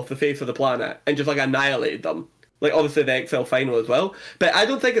someone off the face of the planet and just like annihilated them. Like, obviously the XL final as well. But I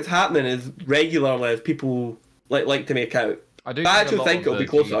don't think it's happening as regularly as people like to make out. I do actually think it'll be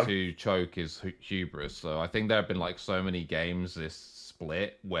closer. G2 choke is hubris. So I think there have been like so many games this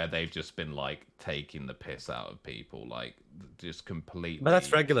split where they've just been like taking the piss out of people, like just completely. But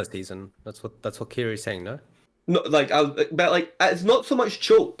that's regular season. That's what Kiri's saying, no? No, but it's not so much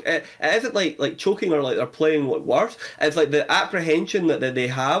choke. It isn't like choking or like they're playing like worse. It's like the apprehension that they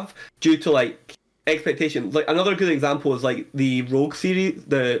have due to like expectations. Like, another good example is like the Rogue series,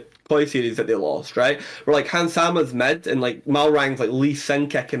 the Koi series that they lost, right? Where like Hansama's mid and like Malrang's like Lee Sin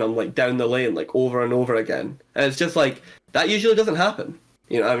kicking him like down the lane like over and over again. And it's just like that usually doesn't happen.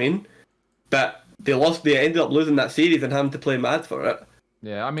 You know what I mean? But they ended up losing that series and having to play Mad for it.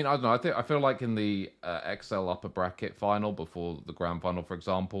 Yeah, I mean, I don't know. I feel like in the XL upper bracket final before the grand final, for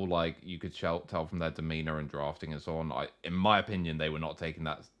example, like you could tell from their demeanor and drafting and so on. In my opinion, they were not taking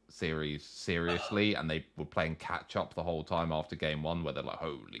that series seriously, and they were playing catch up the whole time after game one, where they're like,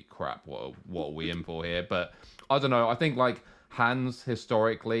 "Holy crap, what are we in for here?" But I don't know. I think like Hans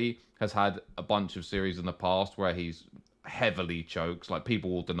historically has had a bunch of series in the past where he's heavily chokes. Like,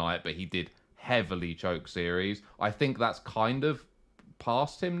 people will deny it, but he did heavily choke series. I think that's kind of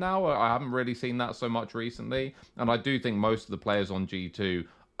past him now. I haven't really seen that so much recently. And I do think most of the players on G2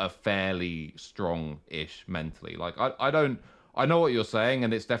 are fairly strong-ish mentally. Like, I know what you're saying,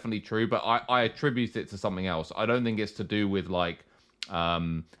 and it's definitely true, but I attribute it to something else. I don't think it's to do with, like,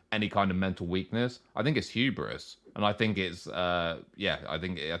 any kind of mental weakness. I think it's hubris. And I think it's I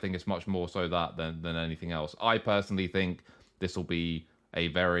think it's much more so that than anything else. I personally think this will be a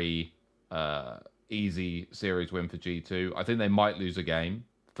very easy series win for G2. I think they might lose a game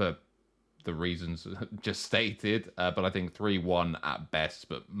for the reasons just stated, but I think 3-1 at best,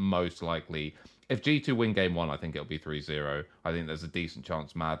 but most likely if G2 win game 1, I think it'll be 3-0. I think there's a decent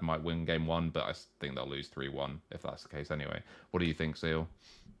chance Mad might win game 1, but I think they'll lose 3-1 if that's the case anyway. What do you think, SeeEl?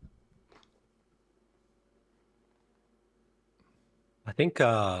 I think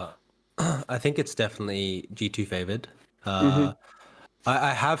I think it's definitely G2 favored. I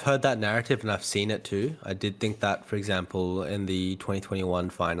have heard that narrative and I've seen it too. I did think that, for example, in the 2021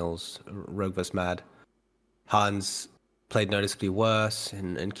 finals, Rogue vs Mad, Hans played noticeably worse.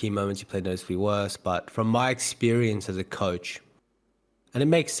 In key moments, he played noticeably worse. But from my experience as a coach, and it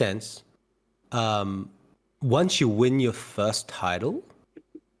makes sense, once you win your first title,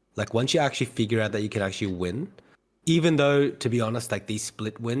 like once you actually figure out that you can actually win, even though, to be honest, like these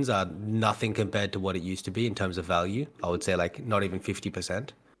split wins are nothing compared to what it used to be in terms of value, I would say like not even 50%.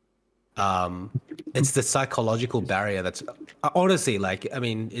 It's the psychological barrier that's honestly, like, I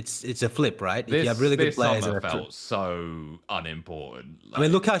mean, it's a flip, right? If you have really good players, summer felt so unimportant. Like, I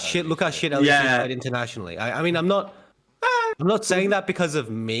mean, look how shit LEC played internationally. I mean, I'm not saying that because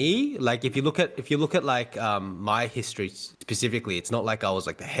of me. Like, if you look at like my history specifically, it's not like I was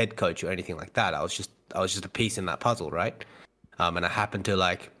like the head coach or anything like that. I was just a piece in that puzzle, right? And I happened to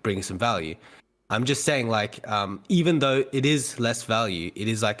like bring some value. I'm just saying, like, even though it is less value, it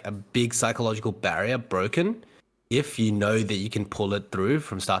is like a big psychological barrier broken if you know that you can pull it through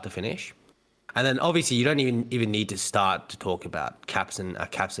from start to finish. And then obviously you don't even need to start to talk about Caps and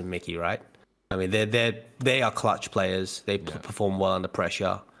Mickey, right? I mean, they are clutch players. They perform well under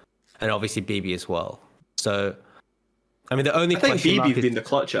pressure, and obviously BB as well. So, I mean, the only I think BB's been the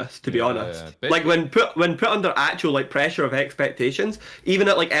clutchest, to be honest. Yeah. Like when put under actual like pressure of expectations, even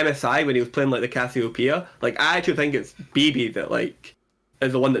at like MSI when he was playing like the Cassiopeia, like I actually think it's BB that like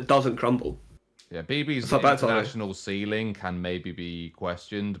is the one that doesn't crumble. Yeah, BB's international ceiling can maybe be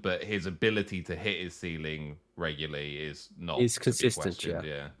questioned, but his ability to hit his ceiling regularly is not. He's consistent,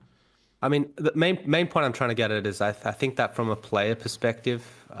 yeah. I mean, the main point I'm trying to get at is I think that from a player perspective,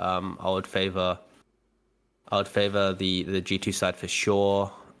 I would favor the G2 side for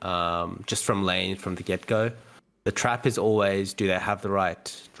sure. Just from lane, from the get-go. The trap is always, do they have the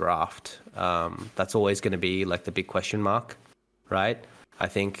right draft? That's always going to be like the big question mark, right? I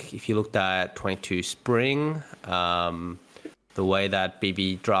think if you looked at 22 Spring, the way that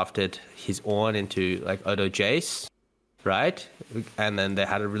BB drafted his Ornn into like Odo Jace, right? And then they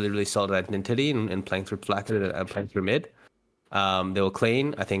had a really, really solid identity in playing through Flacket and playing through mid. They were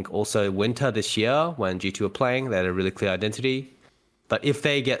clean. I think also Winter this year, when G2 were playing, they had a really clear identity. But if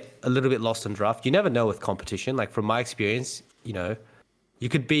they get a little bit lost in draft, you never know with competition. Like from my experience, you know, you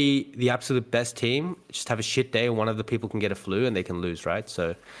could be the absolute best team, just have a shit day, and one of the people can get a flu and they can lose, right?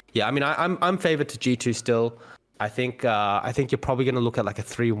 So yeah, I mean, I'm favored to G2 still. I think you're probably going to look at like a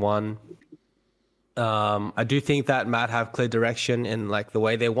 3-1. I do think that Matt have clear direction in like the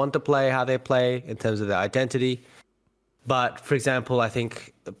way they want to play, how they play in terms of their identity. But for example, I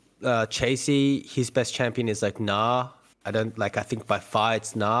think Chasey, his best champion is like Nah. I think by far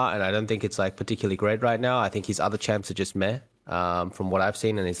it's Nah, and I don't think it's like particularly great right now. I think his other champs are just meh, from what I've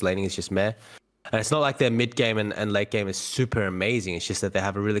seen, and his laning is just meh. And it's not like their mid game and late game is super amazing. It's just that they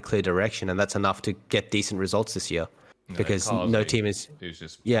have a really clear direction, and that's enough to get decent results this year. Because Carsey, no team is who's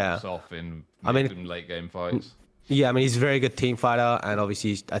just pops off in late game fights. Yeah, I mean he's a very good team fighter, and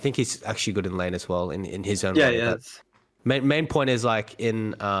obviously I think he's actually good in lane as well in his own way. Yeah. Main point is like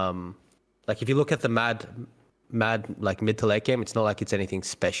in like if you look at the mad like mid to late game, it's not like it's anything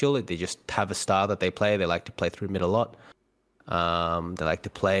special. They just have a style that they play. They like to play through mid a lot. They like to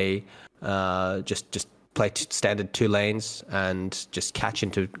play just play standard 2 lanes and just catch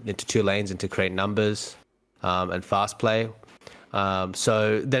into 2 lanes and to create numbers and fast play.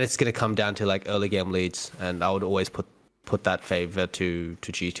 So then it's going to come down to like early game leads, and I would always put that favor to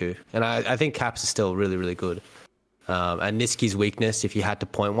G2. And I think Caps is still really, really good. And Niski's weakness, if you had to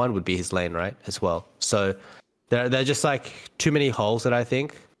point one, would be his lane, right, as well. So they're just like too many holes that I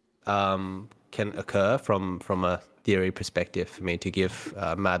think can occur from theory perspective for me to give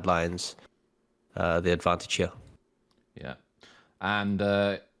Mad Lions the advantage here. Yeah.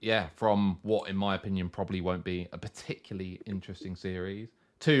 And from what, in my opinion, probably won't be a particularly interesting series,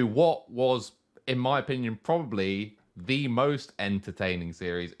 to what was, in my opinion, probably the most entertaining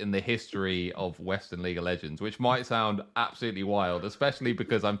series in the history of Western League of Legends, which might sound absolutely wild, especially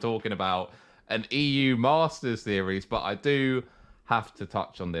because I'm talking about an EU Masters series, but I do have to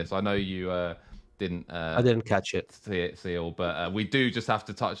touch on this. I know you didn't... I didn't catch it. SeeEl, but we do just have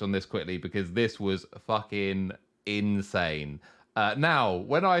to touch on this quickly because this was fucking insane. Now,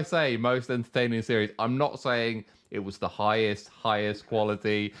 when I say most entertaining series, I'm not saying it was the highest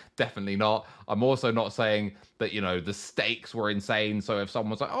quality. Definitely not. I'm also not saying that, the stakes were insane. So if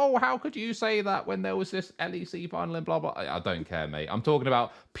someone's like, oh, how could you say that when there was this LEC final and blah, blah. I don't care, mate. I'm talking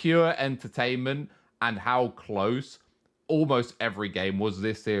about pure entertainment and how close almost every game was.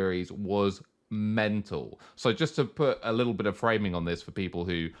 This series was mental. So just to put a little bit of framing on this for people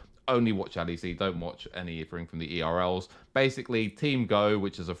who only watch LEC, don't watch anything from the ERLs. Basically, Team Go,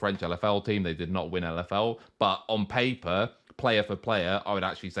 which is a French LFL team, they did not win LFL, but on paper, player for player, I would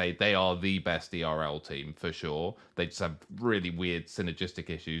actually say they are the best ERL team for sure. They just have really weird synergistic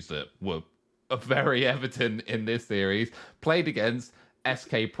issues that were very evident in this series. Played against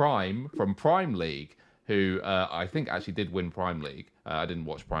SK Prime from Prime League, who I think actually did win Prime League. I didn't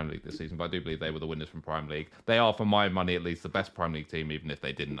watch Prime League this season, but I do believe they were the winners from Prime League. They are, for my money at least, the best Prime League team, even if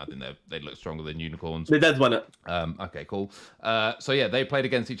they didn't. I think they look stronger than Unicorns. They did win it. Okay, cool. So yeah, they played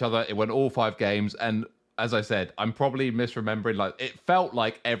against each other. It went all 5 games. And as I said, I'm probably misremembering. Like, it felt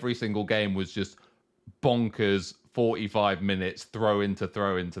like every single game was just bonkers 45 minutes, throw into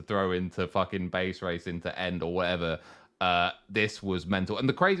fucking base race into end or whatever. This was mental. And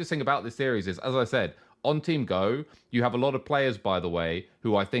the craziest thing about this series is, as I said, on Team Go, you have a lot of players, by the way,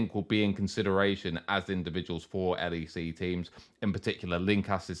 who I think will be in consideration as individuals for LEC teams. In particular,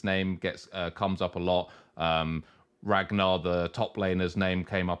 Linkas's name comes up a lot. Ragnar, the top laner's name,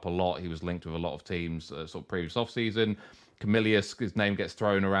 came up a lot. He was linked with a lot of teams sort of previous off-season. Camilius, his name gets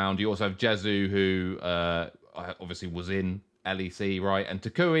thrown around. You also have Jezu, who obviously was in LEC, right? And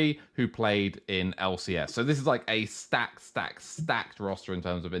Takui, who played in LCS. So this is like a stacked roster in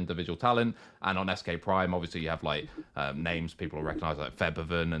terms of individual talent. And on SK Prime, obviously you have like names people will recognize, like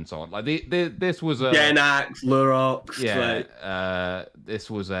Febervan and so on. Like this was a Genax, Lurox. Yeah, this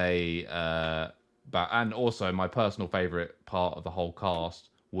was and also my personal favorite part of the whole cast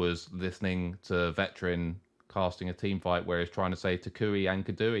was listening to Veteran casting a team fight where he's trying to say Takui and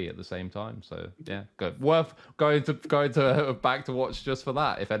Kadui at the same time. So yeah, good. Worth going to back to watch just for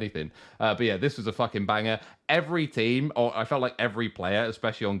that, if anything. But yeah, this was a fucking banger. Every team, or I felt like every player,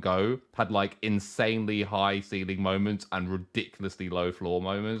 especially on Go, had like insanely high ceiling moments and ridiculously low floor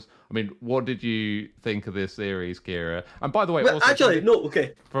moments. I mean, what did you think of this series, Kira? And by the way, also, actually, no,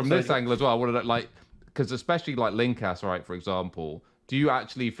 okay. From this angle as well, I wanted to like, because especially like Linkas, right, for example. Do you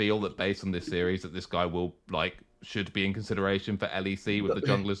actually feel that based on this series that this guy should be in consideration for LEC with the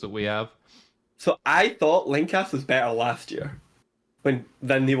junglers that we have? So I thought Linkas was better last year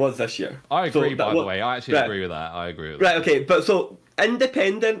than he was this year. I agree, by the way. I actually agree with that. I agree with that. Right, okay. But so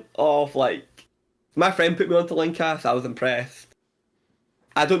independent of like, my friend put me onto Linkas. I was impressed.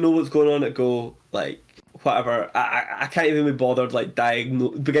 I don't know what's going on at Go. Like, whatever. I can't even be bothered like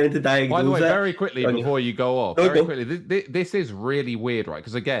beginning to diagnose. By the way, very quickly before you go off, quickly, this is really weird, right?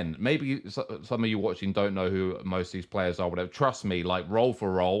 Because again, maybe some of you watching don't know who most of these players are. Whatever. Trust me, like role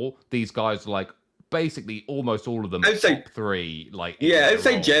for role, these guys are like basically almost all of them top 3. Like yeah, I'd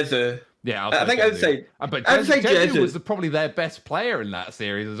say Jezu. Yeah, I think I'd say. But Jezu was probably their best player in that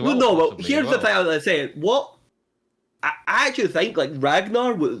series as well. No, but here's the thing I was saying. What I actually think like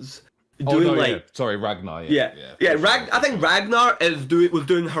Ragnar was. Sorry, Ragnar. I think Ragnar was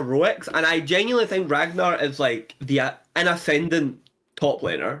doing heroics, and I genuinely think Ragnar is like an ascendant top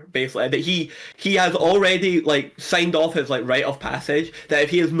laner, basically. That he has already like signed off his like rite of passage that if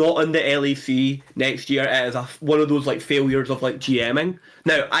he is not in the LEC next year, it is one of those like failures of like GMing.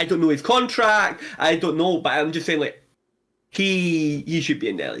 Now I don't know his contract, I don't know, but I'm just saying like he should be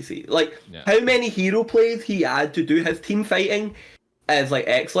in the LEC. Like how many hero plays he had to do, his team fighting is like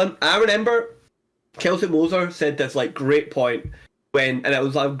excellent. I remember Kelsey Moser said this like great point and it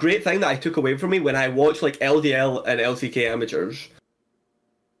was a great thing that I took away from me when I watched like LDL and LCK amateurs.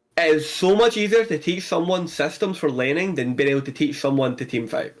 It is so much easier to teach someone systems for laning than being able to teach someone to team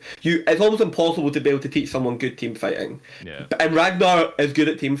fight. It's almost impossible to be able to teach someone good team fighting. Yeah. And Ragnar is good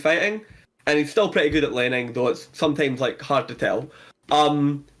at team fighting, and he's still pretty good at laning, though it's sometimes like hard to tell.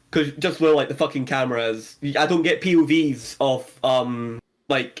 Because just where like the fucking camera is, I don't get POVs of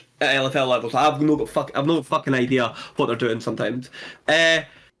like at LFL levels. I've no fucking idea what they're doing sometimes.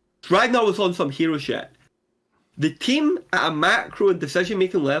 Ragnar was on some hero shit. The team at a macro and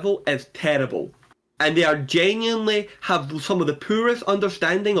decision-making level is terrible. And they are genuinely have some of the poorest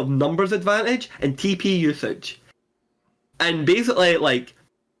understanding of numbers advantage and TP usage. And basically, like,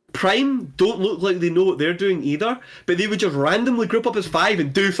 Prime don't look like they know what they're doing either, but they would just randomly group up as 5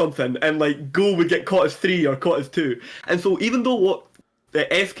 and do something, and like Go would get caught as 3 or caught as 2. And so even though what the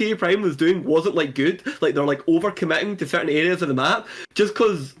SK Prime was doing wasn't like good, like they're like over committing to certain areas of the map, just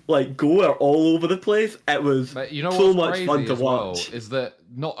because like Go are all over the place, it was so much fun to watch. Is that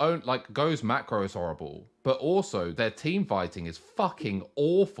not only like Go's macro is horrible, but also their team fighting is fucking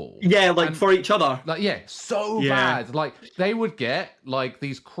awful. Yeah, like for each other. Like bad. Like they would get like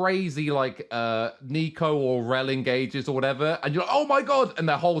these crazy like Nico or Rel engages or whatever, and you're like, oh my god, and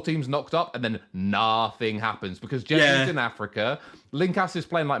their whole team's knocked up, and then nothing happens because Jenny's in Africa. Linkas is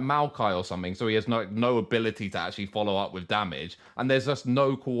playing like Maokai or something, so he has no ability to actually follow up with damage, and there's just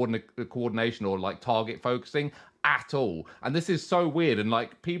no coordination or like target focusing at all. And this is so weird, and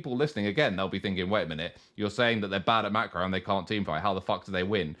like people listening again, they'll be thinking, wait a minute, you're saying that they're bad at macro and they can't teamfight. How the fuck do they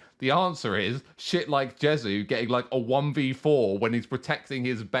win? The answer is shit like Jezu getting like a 1v4 when he's protecting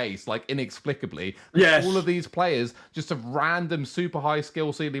his base, like inexplicably. Yes. All of these players just have random super high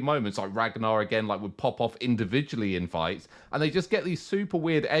skill ceiling moments, like Ragnar again, like would pop off individually in fights, and they just get these super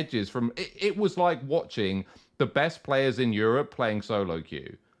weird edges from it was like watching the best players in Europe playing solo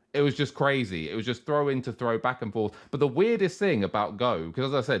queue. It was just crazy. It was just throw in to throw back and forth. But the weirdest thing about Go,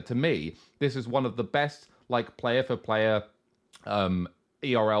 because as I said, to me, this is one of the best like player for player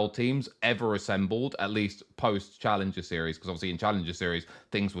ERL teams ever assembled, at least post Challenger Series, because obviously in Challenger Series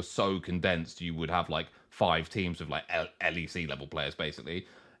things were so condensed you would have like 5 teams of like LEC level players basically,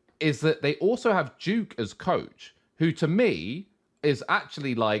 is that they also have Duke as coach, who to me is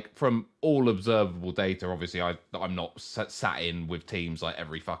actually like, from all observable data, obviously I'm not sat in with teams like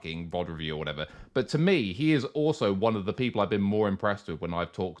every fucking VOD review or whatever, but to me he is also one of the people I've been more impressed with when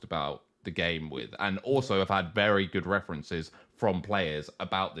I've talked about the game with, and also have had very good references from players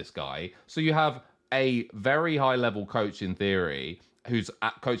about this guy. So you have a very high level coach in theory who's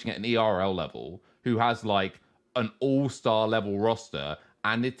coaching at an ERL level, who has like an all-star level roster,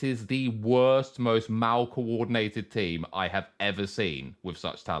 and it is the worst, most mal-coordinated team I have ever seen with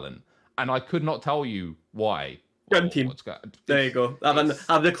such talent. And I could not tell you why. Scrim team. There you go.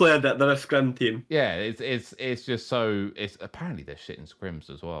 I've declared that they're a scrim team. Yeah, it's just so... It's apparently they're shit in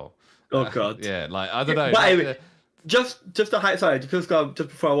scrims as well. Oh, God. Yeah, like, I don't know. But anyway, just to highlight, just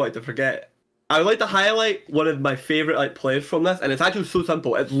before I wanted to forget, I would like to highlight one of my favourite like plays from this, and it's actually so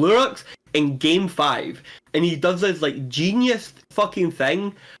simple. It's Lurux in Game 5, and he does this like genius fucking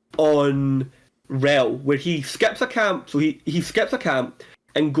thing on Rel, where he skips a camp. So he skips a camp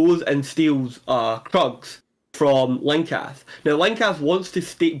and goes and steals Krugs from Linkath. Now Linkath wants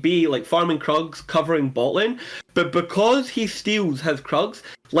to be like farming Krugs, covering bot lane, but because he steals his Krugs,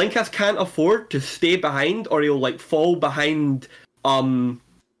 Linkath can't afford to stay behind, or he'll like fall behind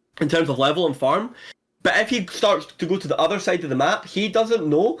in terms of level and farm. But if he starts to go to the other side of the map, he doesn't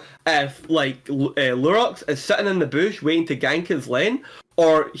know if like Lurux is sitting in the bush waiting to gank his lane,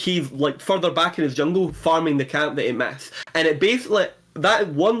 or he's like further back in his jungle farming the camp that he missed. And it basically, that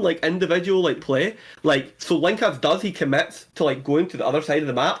one like individual like play, like, so Linkath he commits to like going to the other side of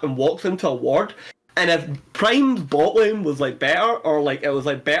the map and walks into a ward. And if Prime's bot lane was like better, or like it was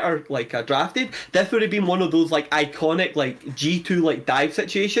like better like drafted, this would have been one of those like iconic like G2 like dive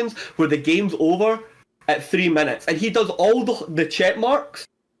situations where the game's over at 3 minutes, and he does all the check marks,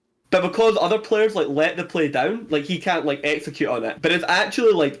 but because other players like let the play down, like he can't like execute on it. But it's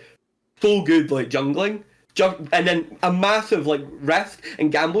actually like so good like jungling. And then a massive like risk and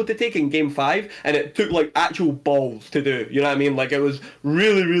gamble to take in Game 5, and it took like actual balls to do. You know what I mean? Like it was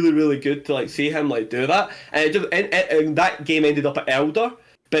really, really, really good to like see him like do that. And it just and that game ended up at Elder,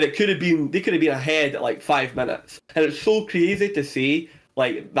 but they could have been ahead at like 5 minutes. And it's so crazy to see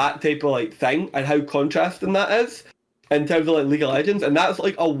like that type of like thing and how contrasting that is in terms of like League of Legends. And that's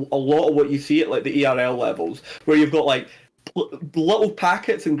like a lot of what you see at like the ERL levels, where you've got like little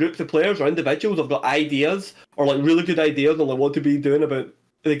packets and groups of players or individuals have got ideas, or like really good ideas on like what to be doing about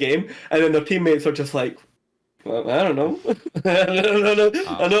the game, and then their teammates are just like, well, I don't know. I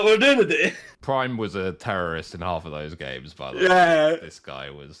don't know what we're doing today. Prime was a terrorist in half of those games, by the way. Yeah. This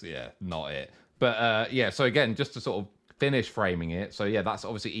guy was, not it. But so again, just to sort of finish framing it, so that's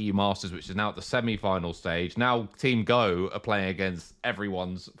obviously EU Masters, which is now at the semi-final stage. Now Team Go are playing against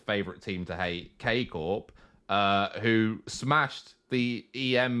everyone's favourite team to hate, K-Corp, who smashed the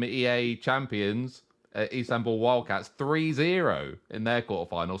EMEA champions Istanbul Wildcats 3-0 in their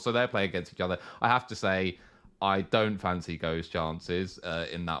quarterfinal. So they're playing against each other. I have to say, I don't fancy Go's chances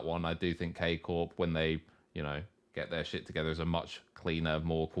in that one. I do think K Corp, when they, get their shit together, is a much cleaner,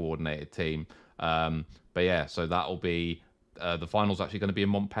 more coordinated team. But yeah, so that'll be the final's actually going to be in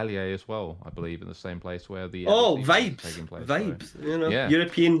Montpellier as well, I believe, in the same place where the vibes, taking place, vibes. So, yeah.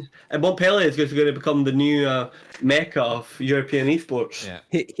 European, and Montpellier is going to become the new mecca of European esports. Yeah.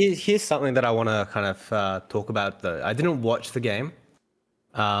 Here's something that I want to kind of talk about. Though I didn't watch the game,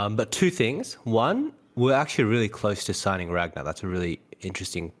 but two things. One, we're actually really close to signing Ragnar. That's a really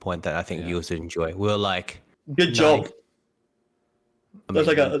interesting point that I think viewers would enjoy. We're like, good job. That's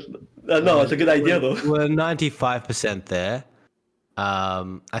like it's a good idea though. We're 95% there.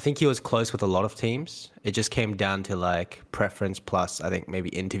 I think he was close with a lot of teams. It just came down to like preference plus, I think maybe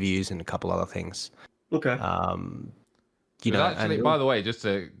interviews and a couple other things. Okay. By the way, just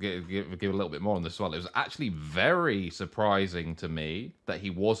to give a little bit more on this as well, it was actually very surprising to me that he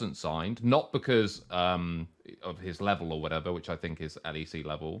wasn't signed, not because of his level or whatever, which I think is LEC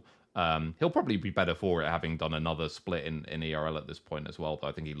level. He'll probably be better for it, having done another split in ERL at this point as well, though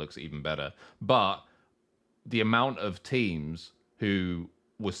I think he looks even better. But the amount of teams who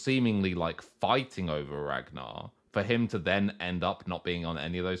were seemingly like fighting over Ragnar, for him to then end up not being on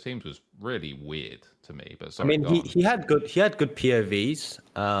any of those teams was really weird to me. But sorry, he had good POVs,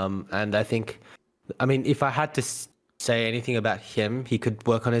 and I think, if I had to say anything about him, he could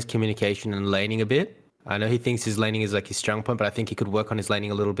work on his communication and laning a bit. I know he thinks his laning is like his strong point, but I think he could work on his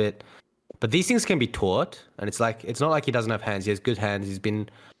laning a little bit. But these things can be taught, and it's not like he doesn't have hands. He has good hands. He's been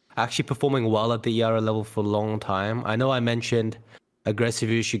actually performing well at the ERL level for a long time. I know I mentioned Aggressive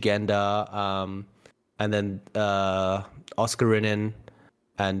Uganda, and then Oscar Rinin,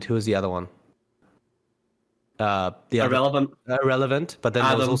 and who was the other one? Irrelevant. But then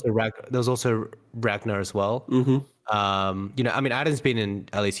there was also Ragnar as well. Mm-hmm. Adam's been in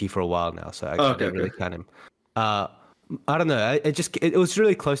LEC for a while now, so I don't really count him. I don't know. It was a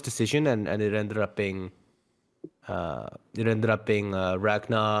really close decision, and it ended up being Ragnar,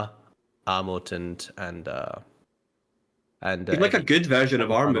 Armut, and he's like a good version of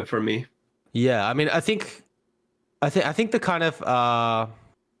Armut for me. Yeah, I think the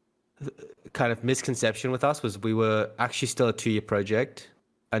kind of misconception with us was we were actually still a 2-year project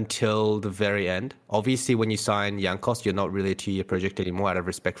until the very end. Obviously, when you sign Jankos, you're not really a 2-year project anymore out of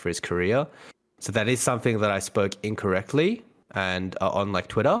respect for his career. So that is something that I spoke incorrectly and on like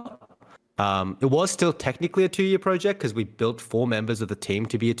Twitter. It was still technically a 2-year project because we built 4 members of the team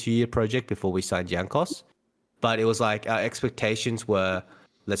to be a 2-year project before we signed Jankos. But it was like our expectations were,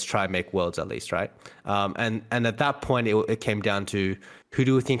 let's try and make worlds at least, right? And at that point, it came down to who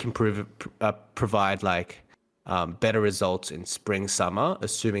do we think can provide like better results in spring, summer,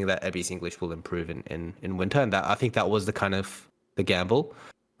 assuming that Ebby's English will improve in winter. And I think that was the gamble.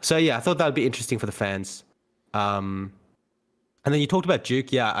 So yeah, I thought that would be interesting for the fans. And then you talked about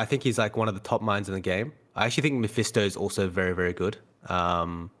Duke. Yeah, I think he's like one of the top minds in the game. I actually think Mephisto is also very, very good.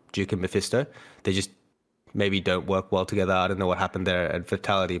 Duke and Mephisto, they just maybe don't work well together. I don't know what happened there at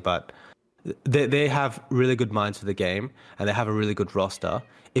Vitality, but they have really good minds for the game and they have a really good roster.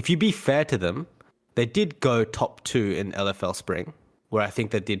 If you be fair to them, they did go top 2 in LFL Spring, where I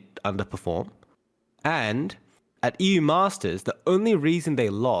think they did underperform. And at EU Masters, the only reason they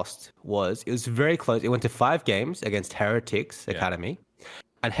lost was it was very close. It went to 5 games against Heretics Academy.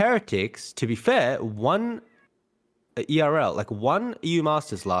 And Heretics, to be fair, won ERL, like won EU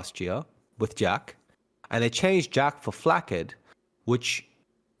Masters last year with Jack. And they changed Jack for Flackard, which,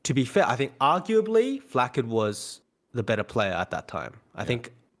 to be fair, I think arguably Flackard was the better player at that time. I do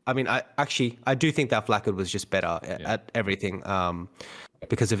think that Flackard was just better at everything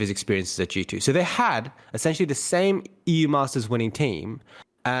because of his experiences at G2. So they had essentially the same EU Masters winning team,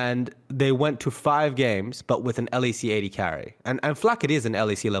 and they went to 5 games, but with an LEC 80 carry. And Flackard is an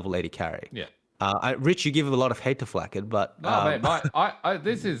LEC level 80 carry. Yeah. Rich, you give a lot of hate to Flackard, but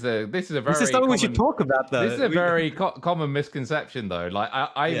this is a very this is something we should talk about, though. This is a very common misconception, though. Like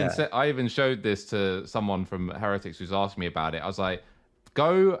I even showed this to someone from Heretics who's asked me about it. I was like,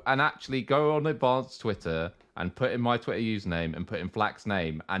 go on Advanced Twitter and put in my Twitter username and put in Flack's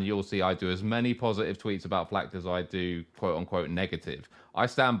name, and you'll see I do as many positive tweets about Flack as I do quote unquote negative. I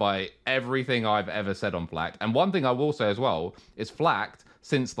stand by everything I've ever said on Flack. And one thing I will say as well is Flack,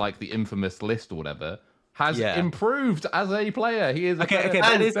 since like the infamous list or whatever, has improved as a player. He is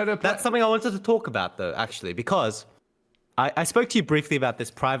that's something I wanted to talk about, though, actually, because I spoke to you briefly about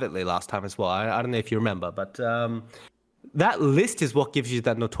this privately last time as well. I don't know if you remember, but that list is what gives you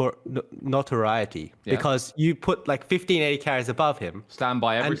that notoriety because you put like 1580 carries above him. Stand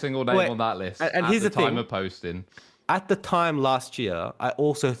by every single name on that list. And here's the time thing, of posting. At the time last year, I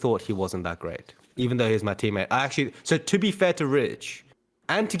also thought he wasn't that great, even though he's my teammate. So to be fair to Rich,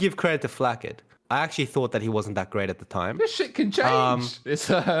 and to give credit to Flackett, I actually thought that he wasn't that great at the time. This shit can change. It's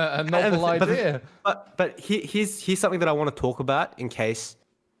a novel idea. But here's something that I want to talk about in case,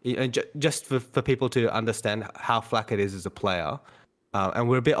 just for people to understand how Flackett is as a player. And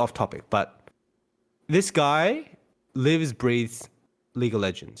we're a bit off topic, but this guy lives, breathes League of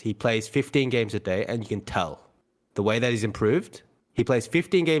Legends. He plays 15 games a day, and you can tell the way that he's improved. He plays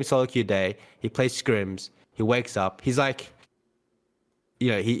 15 games solo queue a day. He plays scrims. He wakes up. He's like,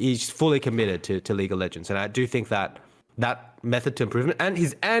 he's fully committed to League of Legends, and I do think that method to improvement, and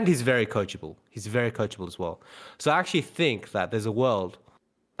he's very coachable. He's very coachable as well. So I actually think that there's a world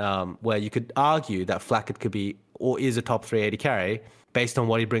where you could argue that Flackett could be or is a top 380 carry based on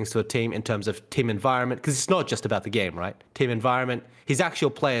what he brings to a team in terms of team environment, because it's not just about the game, right? Team environment. He's actual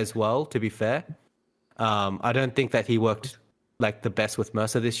play as well, to be fair. I don't think that he worked like the best with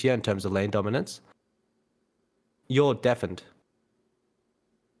Mercer this year in terms of lane dominance. You're deafened.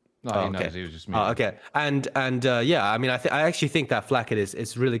 No, he knows he was just muted. Okay. And I mean, I actually think that Flackett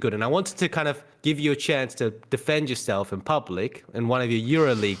is really good. And I wanted to kind of give you a chance to defend yourself in public in one of your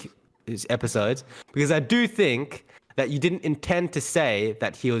EuroLeague episodes, because I do think that you didn't intend to say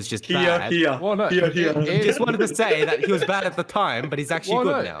that he was just bad. Well, no, You just wanted to say that he was bad at the time, but he's actually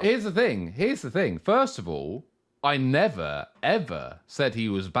good now. Here's the thing. First of all, I never, ever said he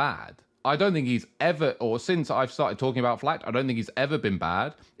was bad. I don't think he's ever, or since I've started talking about Flack, I don't think he's ever been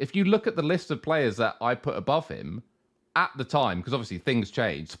bad. If you look at the list of players that I put above him at the time, because obviously things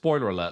change. Spoiler alert,